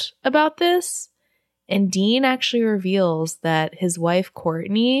 amped about this. And Dean actually reveals that his wife,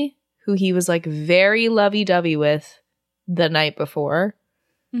 Courtney, who he was, like, very lovey-dovey with the night before,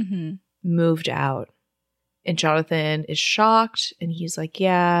 moved out. And Jonathan is shocked, and he's like,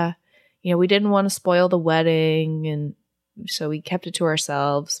 yeah, you know, we didn't want to spoil the wedding, and so we kept it to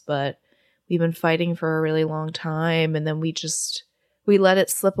ourselves, but we've been fighting for a really long time, and then we let it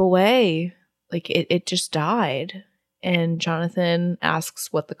slip away. Like it just died. And Jonathan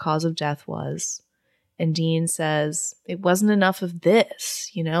asks what the cause of death was. And Dean says, it wasn't enough of this,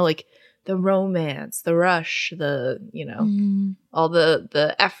 like the romance, the rush, all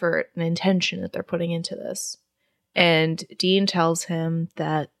the effort and intention that they're putting into this. And Dean tells him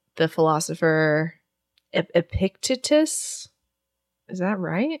that the philosopher Epictetus, is that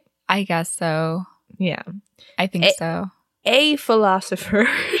right? I guess so. Yeah. I think so. A philosopher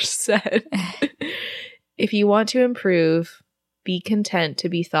said, if you want to improve, be content to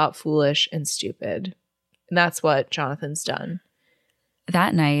be thought foolish and stupid. And that's what Jonathan's done.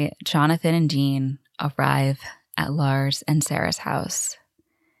 That night, Jonathan and Dean arrive at Lars and Sarah's house.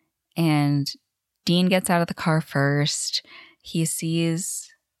 And Dean gets out of the car first. He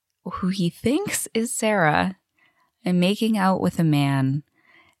sees who he thinks is Sarah and making out with a man.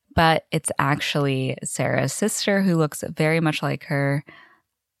 But it's actually Sarah's sister who looks very much like her.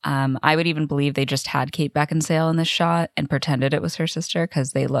 I would even believe they just had Kate Beckinsale in this shot and pretended it was her sister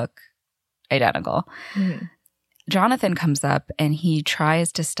because they look identical. Mm-hmm. Jonathan comes up and he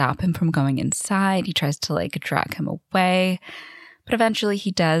tries to stop him from going inside. He tries to drag him away. But eventually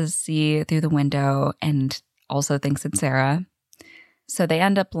he does see through the window and also thinks it's Sarah. So they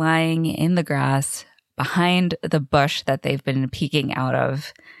end up lying in the grass behind the bush that they've been peeking out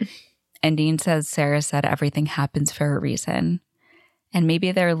of. And Dean says Sarah said everything happens for a reason. And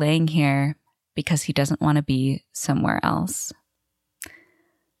maybe they're laying here because he doesn't want to be somewhere else.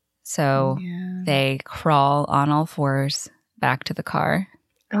 So they crawl on all fours back to the car.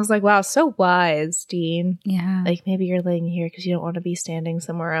 I was like, wow, so wise, Dean. Yeah. Maybe you're laying here because you don't want to be standing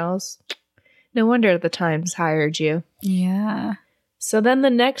somewhere else. No wonder the Times hired you. Yeah. So then the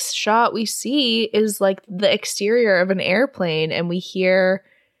next shot we see is the exterior of an airplane, and we hear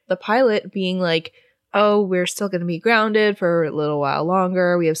the pilot being like, oh, we're still going to be grounded for a little while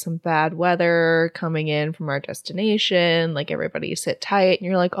longer. We have some bad weather coming in from our destination. Everybody sit tight. And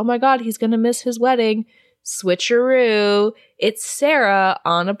you're like, oh my God, he's going to miss his wedding. Switcheroo. It's Sarah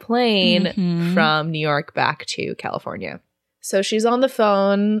on a plane from New York back to California. So she's on the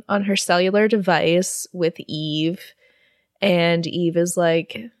phone on her cellular device with Eve. And Eve is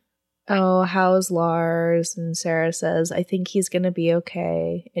like, oh, how's Lars? And Sarah says, I think he's going to be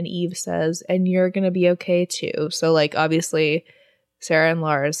okay. And Eve says, and you're going to be okay too. So obviously Sarah and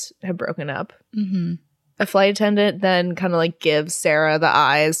Lars have broken up. Mm-hmm. A flight attendant then kind of gives Sarah the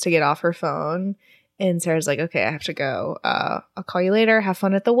eyes to get off her phone. And Sarah's like, okay, I have to go. I'll call you later. Have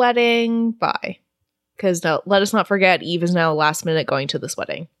fun at the wedding. Bye. Because let us not forget, Eve is now last minute going to this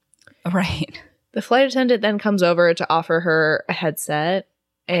wedding. Right. The flight attendant then comes over to offer her a headset.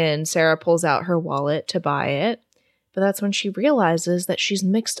 And Sarah pulls out her wallet to buy it. But that's when she realizes that she's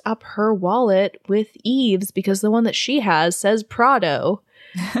mixed up her wallet with Eve's because the one that she has says Prado.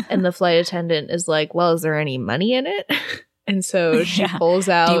 And the flight attendant is like, well, is there any money in it? And so she pulls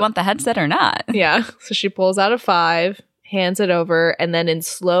out... Do you want the headset or not? Yeah. So she pulls out a $5, hands it over, and then in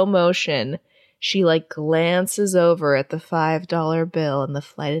slow motion, she glances over at the $5 bill in the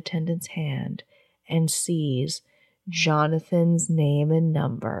flight attendant's hand and sees Jonathan's name and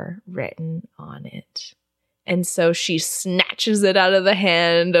number written on it. And so she snatches it out of the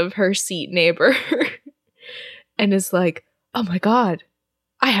hand of her seat neighbor and is like, oh my God,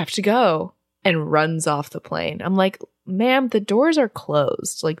 I have to go, and runs off the plane. I'm like, ma'am, the doors are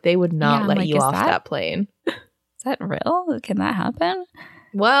closed. They would not let you off that plane. Is that real? Can that happen?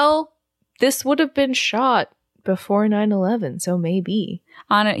 Well, this would have been shot before 9/11, so maybe.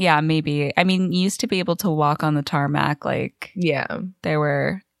 Maybe. I mean, you used to be able to walk on the tarmac. There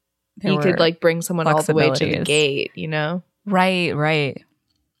were you could bring someone all the way to the gate, Right.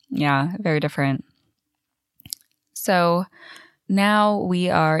 Yeah, very different. So now we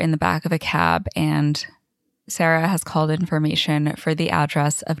are in the back of a cab, and Sarah has called information for the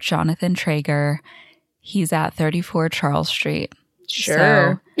address of Jonathan Traeger. He's at 34 Charles Street.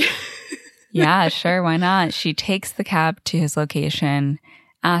 Sure. So, yeah, sure. Why not? She takes the cab to his location,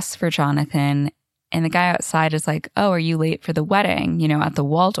 asks for Jonathan, and the guy outside is like, oh, are you late for the wedding, at the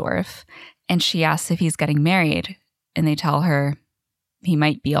Waldorf? And she asks if he's getting married, and they tell her he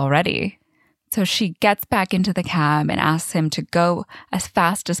might be already. So she gets back into the cab and asks him to go as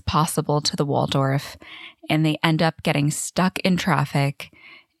fast as possible to the Waldorf, and they end up getting stuck in traffic,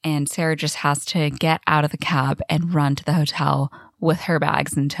 and Sarah just has to get out of the cab and run to the hotel with her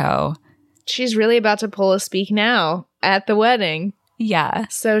bags in tow. She's really about to pull a speak now at the wedding. Yeah.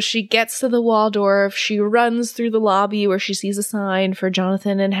 So she gets to the Waldorf. She runs through the lobby where she sees a sign for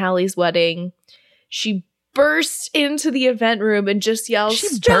Jonathan and Hallie's wedding. She bursts into the event room and just yells, She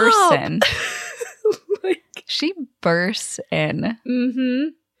 "Stop!" bursts in. Like, She bursts in. mm-hmm.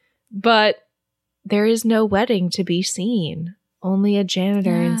 But there is no wedding to be seen. Only a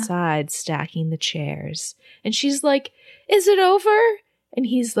janitor inside stacking the chairs. And she's like, "Is it over?" And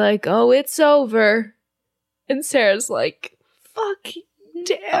he's like, "Oh, it's over." And Sarah's like, "Fuck,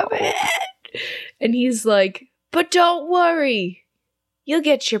 damn it." And he's like, "But don't worry. You'll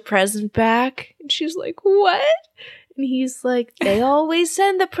get your present back." And she's like, "What?" And he's like, "They always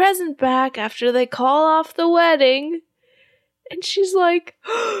send the present back after they call off the wedding." And she's like,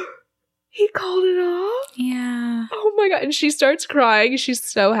 "He called it off?" Yeah. Oh my God. And she starts crying. She's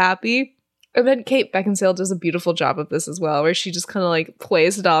so happy. And then Kate Beckinsale does a beautiful job of this as well, where she just kind of like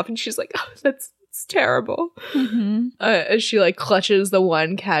plays it off and she's like, "Oh, it's terrible." Mm-hmm. As she like clutches the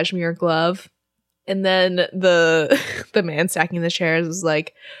one cashmere glove. And then the man stacking the chairs is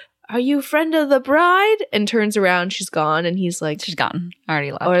like, "Are you a friend of the bride?" And turns around, she's gone. And he's like, She's gone.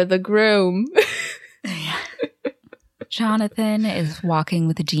 Already left. "Or the groom." Jonathan is walking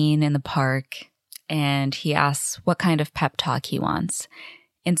with Dean in the park, and he asks what kind of pep talk he wants.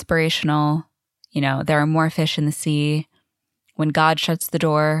 Inspirational, there are more fish in the sea. When God shuts the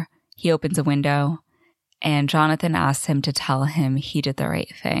door, he opens a window, and Jonathan asks him to tell him he did the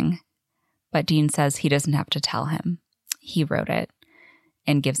right thing. But Dean says he doesn't have to tell him. He wrote it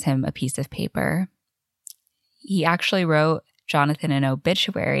and gives him a piece of paper. He actually wrote Jonathan an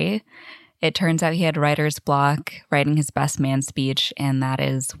obituary. It turns out he had writer's block writing his best man speech, and that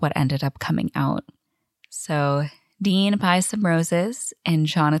is what ended up coming out. So Dean buys some roses, and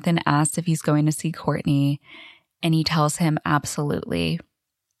Jonathan asks if he's going to see Courtney, and he tells him absolutely.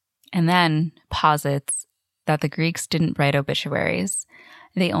 And then posits that the Greeks didn't write obituaries.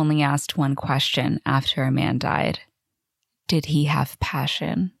 They only asked one question after a man died. Did he have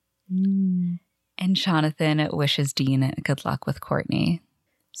passion? And Jonathan wishes Dean good luck with Courtney.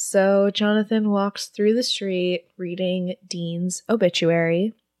 So Jonathan walks through the street reading Dean's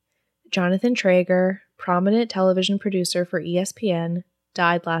obituary. Jonathan Traeger, prominent television producer for ESPN,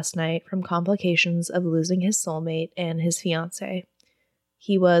 died last night from complications of losing his soulmate and his fiancée.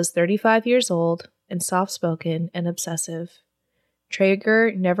 He was 35 years old and soft-spoken and obsessive.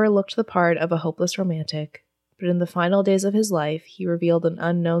 Traeger never looked the part of a hopeless romantic, but in the final days of his life, he revealed an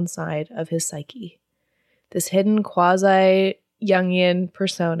unknown side of his psyche. This hidden quasi-Jungian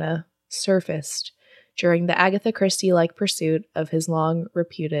persona surfaced during the Agatha Christie-like pursuit of his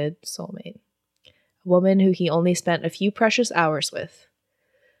long-reputed soulmate, a woman who he only spent a few precious hours with.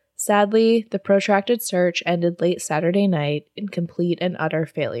 Sadly, the protracted search ended late Saturday night in complete and utter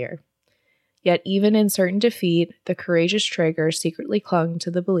failure. Yet even in certain defeat, the courageous Traeger secretly clung to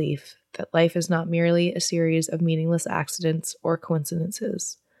the belief that life is not merely a series of meaningless accidents or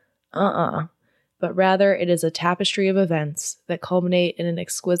coincidences. But rather it is a tapestry of events that culminate in an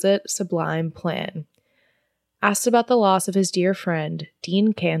exquisite, sublime plan. Asked about the loss of his dear friend,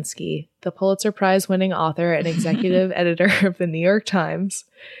 Dean Kansky, the Pulitzer Prize-winning author and executive editor of the New York Times,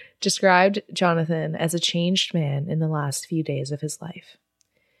 described Jonathan as a changed man in the last few days of his life.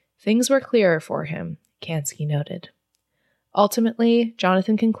 Things were clearer for him, Kansky noted. Ultimately,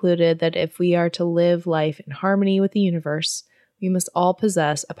 Jonathan concluded that if we are to live life in harmony with the universe, we must all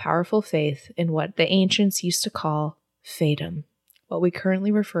possess a powerful faith in what the ancients used to call fatum, what we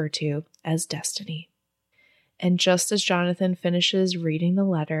currently refer to as destiny. And just as Jonathan finishes reading the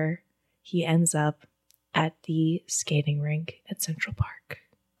letter, he ends up at the skating rink at Central Park.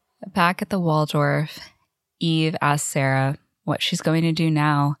 Back at the Waldorf, Eve asks Sarah what she's going to do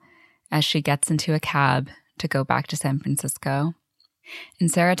now as she gets into a cab to go back to San Francisco. And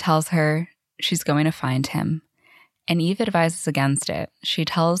Sarah tells her she's going to find him. And Eve advises against it. She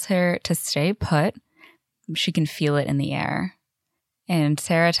tells her to stay put. She can feel it in the air. And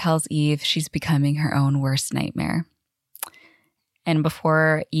Sarah tells Eve she's becoming her own worst nightmare. And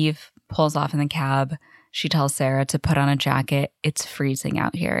before Eve pulls off in the cab, she tells Sarah to put on a jacket. It's freezing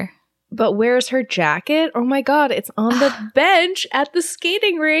out here. But where's her jacket? Oh my God, it's on the bench at the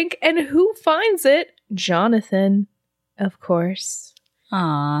skating rink. And who finds it? Jonathan, of course.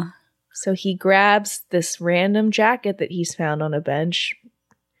 Aww. So he grabs this random jacket that he's found on a bench,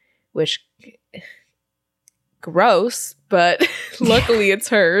 which, gross, but luckily it's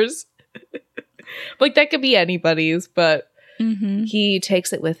hers. Like, that could be anybody's, but he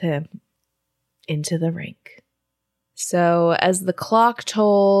takes it with him into the rink. So as the clock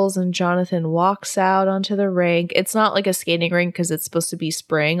tolls and Jonathan walks out onto the rink, it's not like a skating rink because it's supposed to be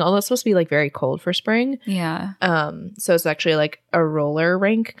spring, although it's supposed to be like very cold for spring. Yeah. So it's actually like a roller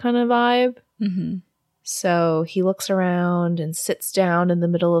rink kind of vibe. So he looks around and sits down in the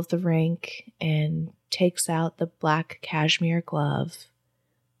middle of the rink and takes out the black cashmere glove.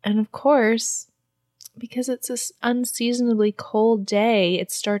 And of course, because it's this unseasonably cold day,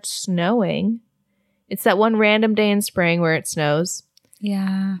 it starts snowing. It's that one random day in spring where it snows.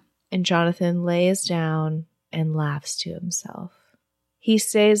 Yeah. And Jonathan lays down and laughs to himself. He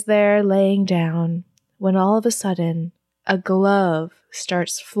stays there laying down when all of a sudden a glove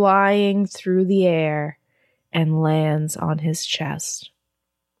starts flying through the air and lands on his chest.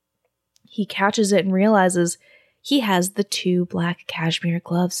 He catches it and realizes he has the 2 black cashmere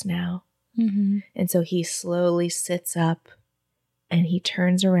gloves now. Mm-hmm. And so he slowly sits up and he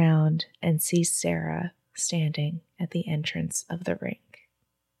turns around and sees Sarah standing at the entrance of the rink.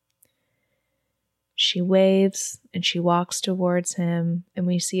 She waves and she walks towards him, and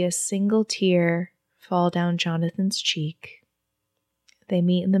we see a single tear fall down Jonathan's cheek. They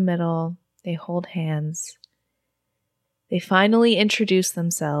meet in the middle. They hold hands. They finally introduce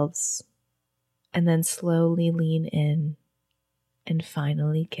themselves and then slowly lean in and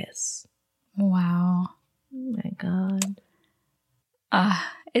finally kiss. Wow. Oh my God.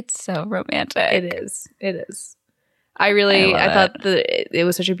 It's so romantic. It is. It is. I thought that it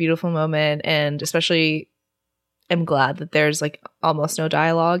was such a beautiful moment, and especially I'm glad that there's like almost no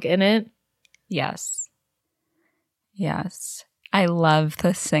dialogue in it. Yes. Yes. I love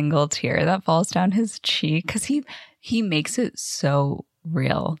the single tear that falls down his cheek because he makes it so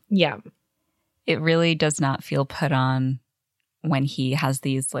real. Yeah. It really does not feel put on when he has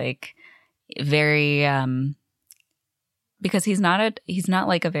these like very because he's not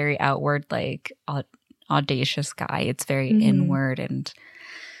like a very outward like audacious guy. It's very inward and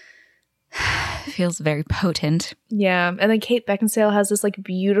feels very potent. Yeah. And then Kate Beckinsale has this like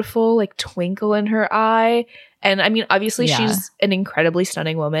beautiful like twinkle in her eye. And I mean, obviously she's an incredibly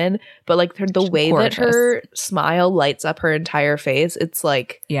stunning woman, but like the way gorgeous. that her smile lights up her entire face, it's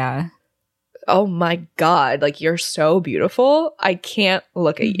like, yeah. Oh my God, like you're so beautiful. I can't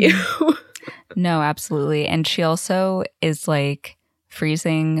look at you. No, absolutely. And she also is like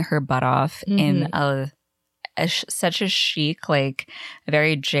freezing her butt off in such a chic, like a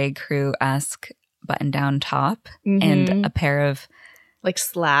very J. Crew-esque button-down top and a pair of like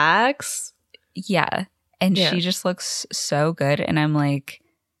slacks. Yeah. And she just looks so good. And I'm like,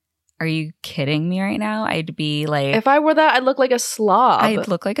 are you kidding me right now? I'd be like, if I wore that, I'd look like a slob. I'd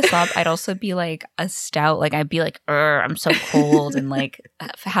look like a slob. I'd also be like a stout. Like I'd be like, I'm so cold and like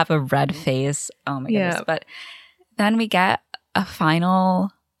have a red face. Oh my goodness. But then we get a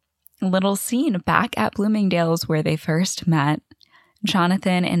final little scene back at Bloomingdale's where they first met.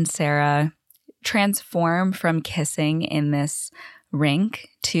 Jonathan and Sarah transform from kissing in this rink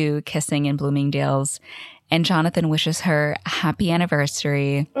to kissing in Bloomingdale's. And Jonathan wishes her a happy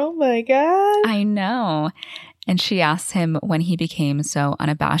anniversary. Oh my God. I know. And she asks him when he became so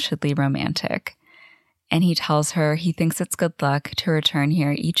unabashedly romantic. And he tells her he thinks it's good luck to return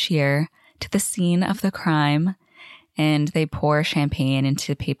here each year to the scene of the crime. And they pour champagne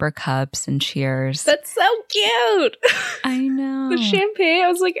into paper cups and cheers. That's so cute. I know. The champagne. I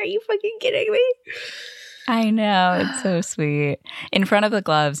was like, are you fucking kidding me? I know. It's so sweet. In front of the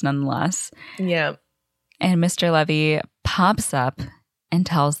gloves, nonetheless. Yeah. And Mr. Levy pops up and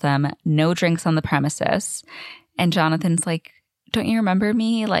tells them no drinks on the premises. And Jonathan's like, don't you remember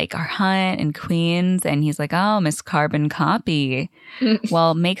me? Like our hunt in Queens? And he's like, oh, Miss Carbon Copy.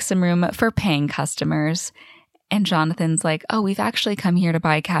 Well, make some room for paying customers. And Jonathan's like, oh, we've actually come here to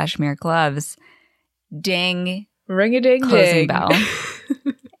buy cashmere gloves. Ding. Ring-a-ding-ding. Closing bell.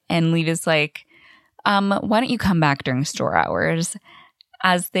 And Leva's like, why don't you come back during store hours?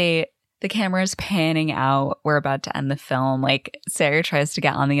 As the camera is panning out, we're about to end the film. Like Sarah tries to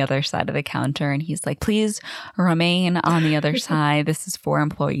get on the other side of the counter and he's like, please remain on the other side. This is for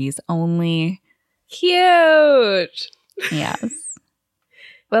employees only. Cute. Yes.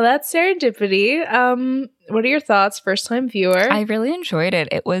 Well, that's Serendipity. What are your thoughts, first time viewer? I really enjoyed it.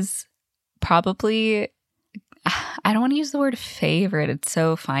 It was probably, I don't want to use the word favorite. It's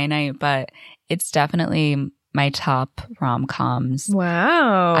so finite, but it's definitely my top rom-coms.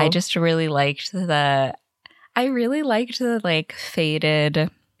 Wow. I just really liked the like faded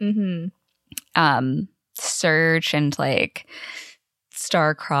search and like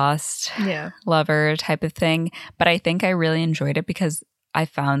star-crossed lover type of thing. But I think I really enjoyed it because I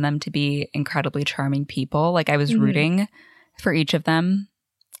found them to be incredibly charming people. Like I was rooting for each of them.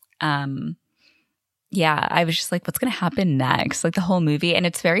 Yeah, I was just like, what's going to happen next? Like the whole movie. And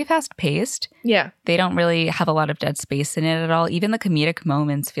it's very fast paced. Yeah. They don't really have a lot of dead space in it at all. Even the comedic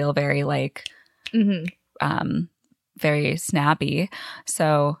moments feel very like, very snappy.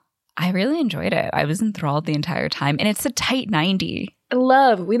 So I really enjoyed it. I was enthralled the entire time. And it's a tight 90. We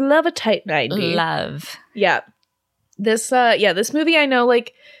love a tight 90. Love. Yeah. This movie, I know,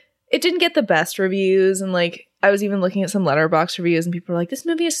 like, it didn't get the best reviews, and like I was even looking at some Letterboxd reviews and people were like, this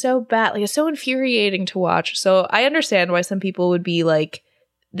movie is so bad, like it's so infuriating to watch. So I understand why some people would be like,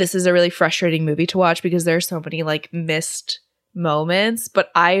 this is a really frustrating movie to watch because there's so many like missed moments,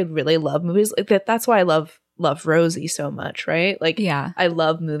 but I really love movies like that. That's why I love Rosie so much, right? Like, yeah, I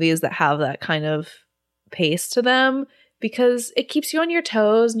love movies that have that kind of pace to them, because it keeps you on your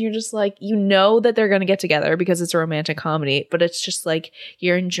toes and you're just like, you know that they're going to get together because it's a romantic comedy, but it's just like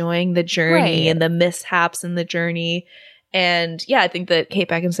you're enjoying the journey and the mishaps in the journey. And yeah, I think that Kate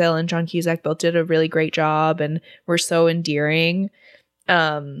Beckinsale and John Cusack both did a really great job and were so endearing.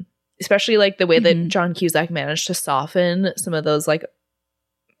 Especially like the way that John Cusack managed to soften some of those like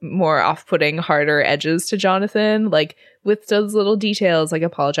more off-putting, harder edges to Jonathan, like with those little details, like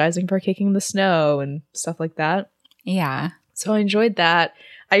apologizing for kicking the snow and stuff like that. Yeah. So I enjoyed that.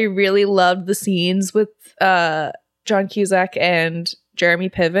 I really loved the scenes with John Cusack and Jeremy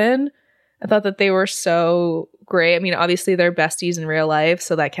Piven. I thought that they were so great. I mean, obviously they're besties in real life,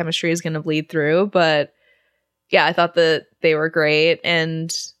 so that chemistry is going to bleed through. But yeah, I thought that they were great.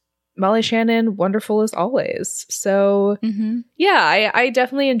 And Molly Shannon, wonderful as always. So yeah, I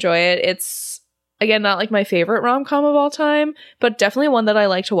definitely enjoy it. It's, again, not like my favorite rom-com of all time, but definitely one that I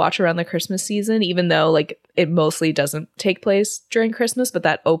like to watch around the Christmas season, even though like it mostly doesn't take place during Christmas, but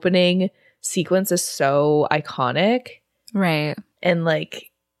that opening sequence is so iconic. Right. And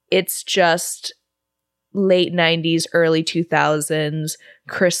like, it's just late 90s, early 2000s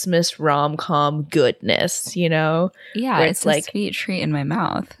Christmas rom-com goodness, you know? Yeah, where it's like a sweet treat in my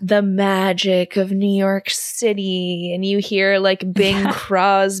mouth. The magic of New York City, and you hear like Bing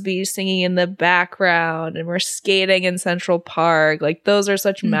Crosby singing in the background, and we're skating in Central Park. Like, those are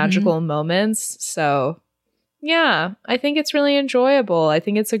such magical moments. So yeah, I think it's really enjoyable. I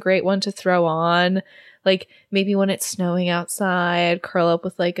think it's a great one to throw on, like maybe when it's snowing outside, curl up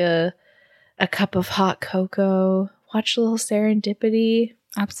with like a cup of hot cocoa, watch a little Serendipity.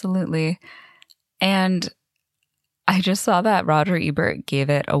 Absolutely. And I just saw that Roger Ebert gave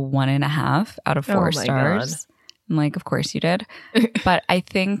it a 1.5 out of 4 stars. God. I'm like, of course you did. But I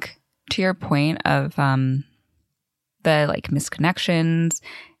think to your point of the like misconnections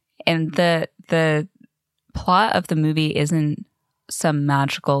and the plot of the movie isn't some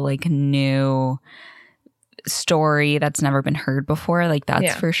magical like new story that's never been heard before. Like,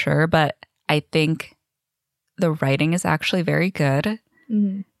 that's for sure. But I think the writing is actually very good.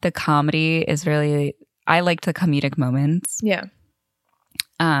 The comedy is really, I like the comedic moments. Yeah.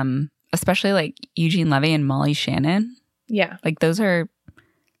 Especially like Eugene Levy and Molly Shannon. Yeah. Like, those are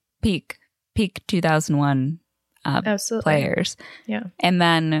peak 2001 Absolutely. players. Yeah. And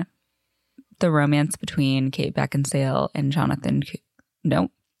then the romance between Kate Beckinsale and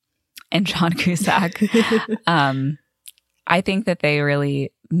John Cusack. I think that they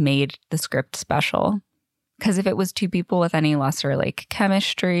really made the script special, because if it was two people with any lesser like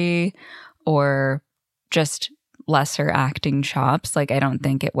chemistry or just lesser acting chops, like I don't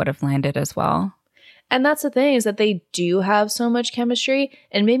think it would have landed as well. And that's the thing, is that they do have so much chemistry,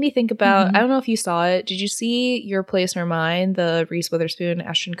 and made me think about, I don't know if you saw it. Did you see Your Place or Mine, the Reese Witherspoon,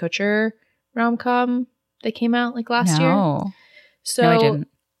 Ashton Kutcher rom-com that came out like last year? So no, I didn't.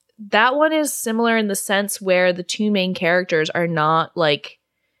 That one is similar in the sense where the two main characters are not like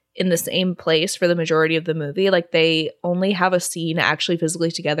in the same place for the majority of the movie. Like, they only have a scene actually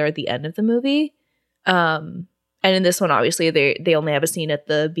physically together at the end of the movie. And in this one, obviously, they only have a scene at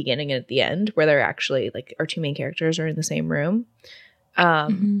the beginning and at the end where they're actually like, our two main characters are in the same room.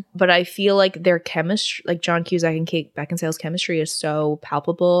 But I feel like their chemistry, like John Cusack and Kate Beckinsale's chemistry, is so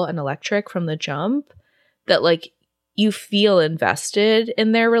palpable and electric from the jump that like you feel invested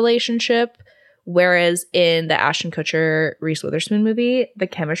in their relationship. Whereas in the Ashton Kutcher Reese Witherspoon movie, the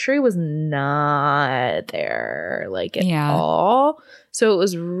chemistry was not there like at all. So it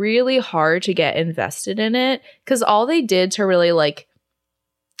was really hard to get invested in it, because all they did to really like,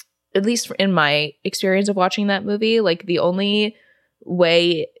 at least in my experience of watching that movie, like the only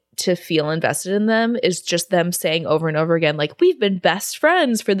way to feel invested in them is just them saying over and over again, like, we've been best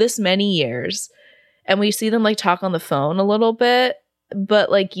friends for this many years. And we see them like talk on the phone a little bit,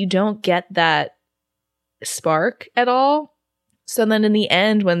 but like you don't get that spark at all. So then in the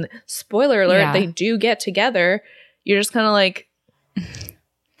end, when, spoiler alert, they do get together, you're just kind of like,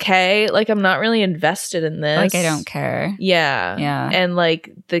 okay, like I'm not really invested in this. Like, I don't care. Yeah. And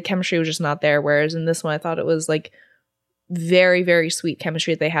like the chemistry was just not there. Whereas in this one, I thought it was like very, very sweet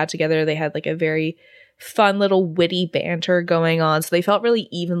chemistry that they had together. They had like a very fun little witty banter going on. So they felt really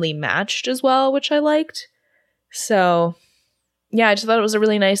evenly matched as well, which I liked. So yeah, I just thought it was a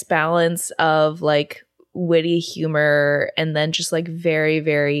really nice balance of like witty humor and then just like very,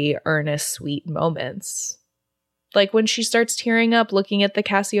 very earnest, sweet moments. Like when she starts tearing up looking at the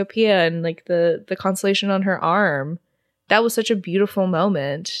Cassiopeia and like the constellation on her arm. That was such a beautiful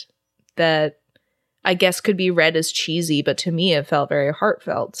moment that I guess could be read as cheesy, but to me it felt very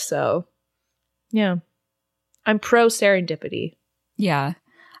heartfelt. So yeah, I'm pro Serendipity. Yeah,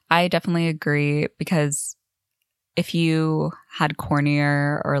 I definitely agree, because if you had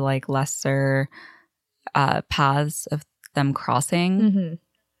cornier or like lesser paths of them crossing,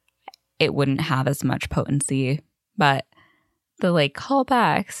 it wouldn't have as much potency. But the like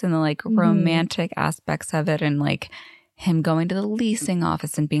callbacks and the like romantic aspects of it, and like him going to the leasing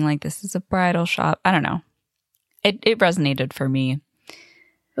office and being like, this is a bridal shop. I don't know. It resonated for me.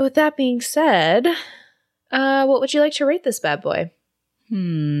 But with that being said, what would you like to rate this bad boy?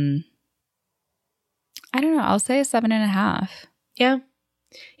 I don't know. I'll say a 7.5. Yeah.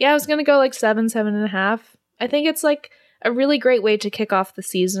 Yeah, I was going to go like 7.5. I think it's like a really great way to kick off the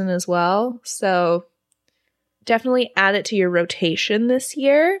season as well. So definitely add it to your rotation this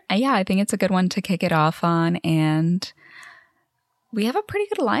year. Yeah, I think it's a good one to kick it off on. And we have a pretty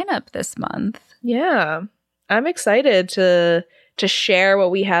good lineup this month. Yeah. I'm excited to share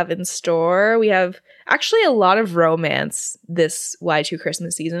what we have in store. We have actually a lot of romance this Y2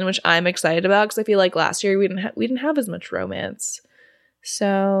 Christmas season, which I'm excited about because I feel like last year we didn't have as much romance.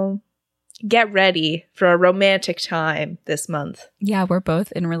 So get ready for a romantic time this month. Yeah, we're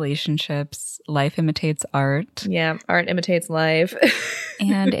both in relationships. Life imitates art. Yeah, art imitates life.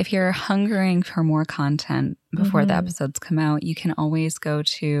 And if you're hungering for more content before the episodes come out, you can always go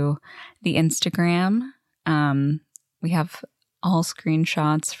to the Instagram. We have all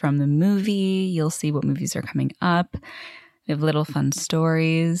screenshots from the movie. You'll see what movies are coming up. We have little fun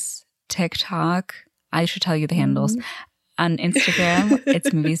stories. TikTok. I should tell you the handles. On Instagram,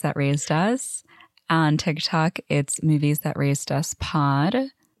 it's Movies That Raised Us. On TikTok, it's Movies That Raised Us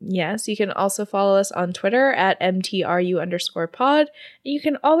Pod. Yes, you can also follow us on Twitter at MTRU_pod. You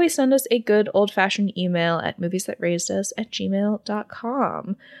can always send us a good old-fashioned email at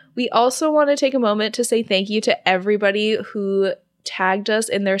moviesthatraisedus@gmail.com. We also want to take a moment to say thank you to everybody who tagged us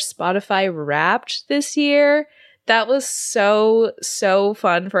in their Spotify Wrapped this year. That was so, so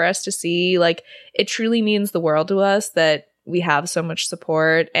fun for us to see. Like, it truly means the world to us that we have so much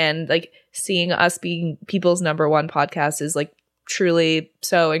support, and like seeing us being people's number one podcast is like truly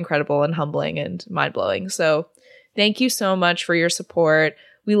so incredible and humbling and mind-blowing. So thank you so much for your support.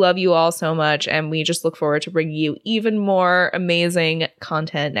 We love you all so much, and we just look forward to bringing you even more amazing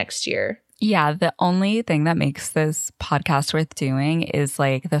content next year. Yeah, the only thing that makes this podcast worth doing is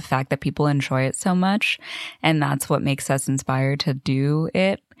like the fact that people enjoy it so much, and that's what makes us inspired to do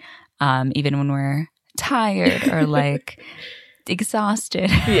it, even when we're tired or like exhausted,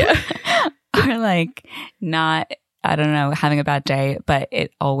 or like not, I don't know, having a bad day, but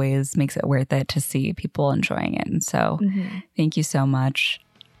it always makes it worth it to see people enjoying it. And so thank you so much.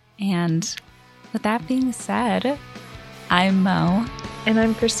 And with that being said, I'm Mo. And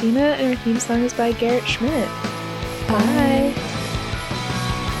I'm Christina, and our theme song is by Garrett Schmidt. Bye.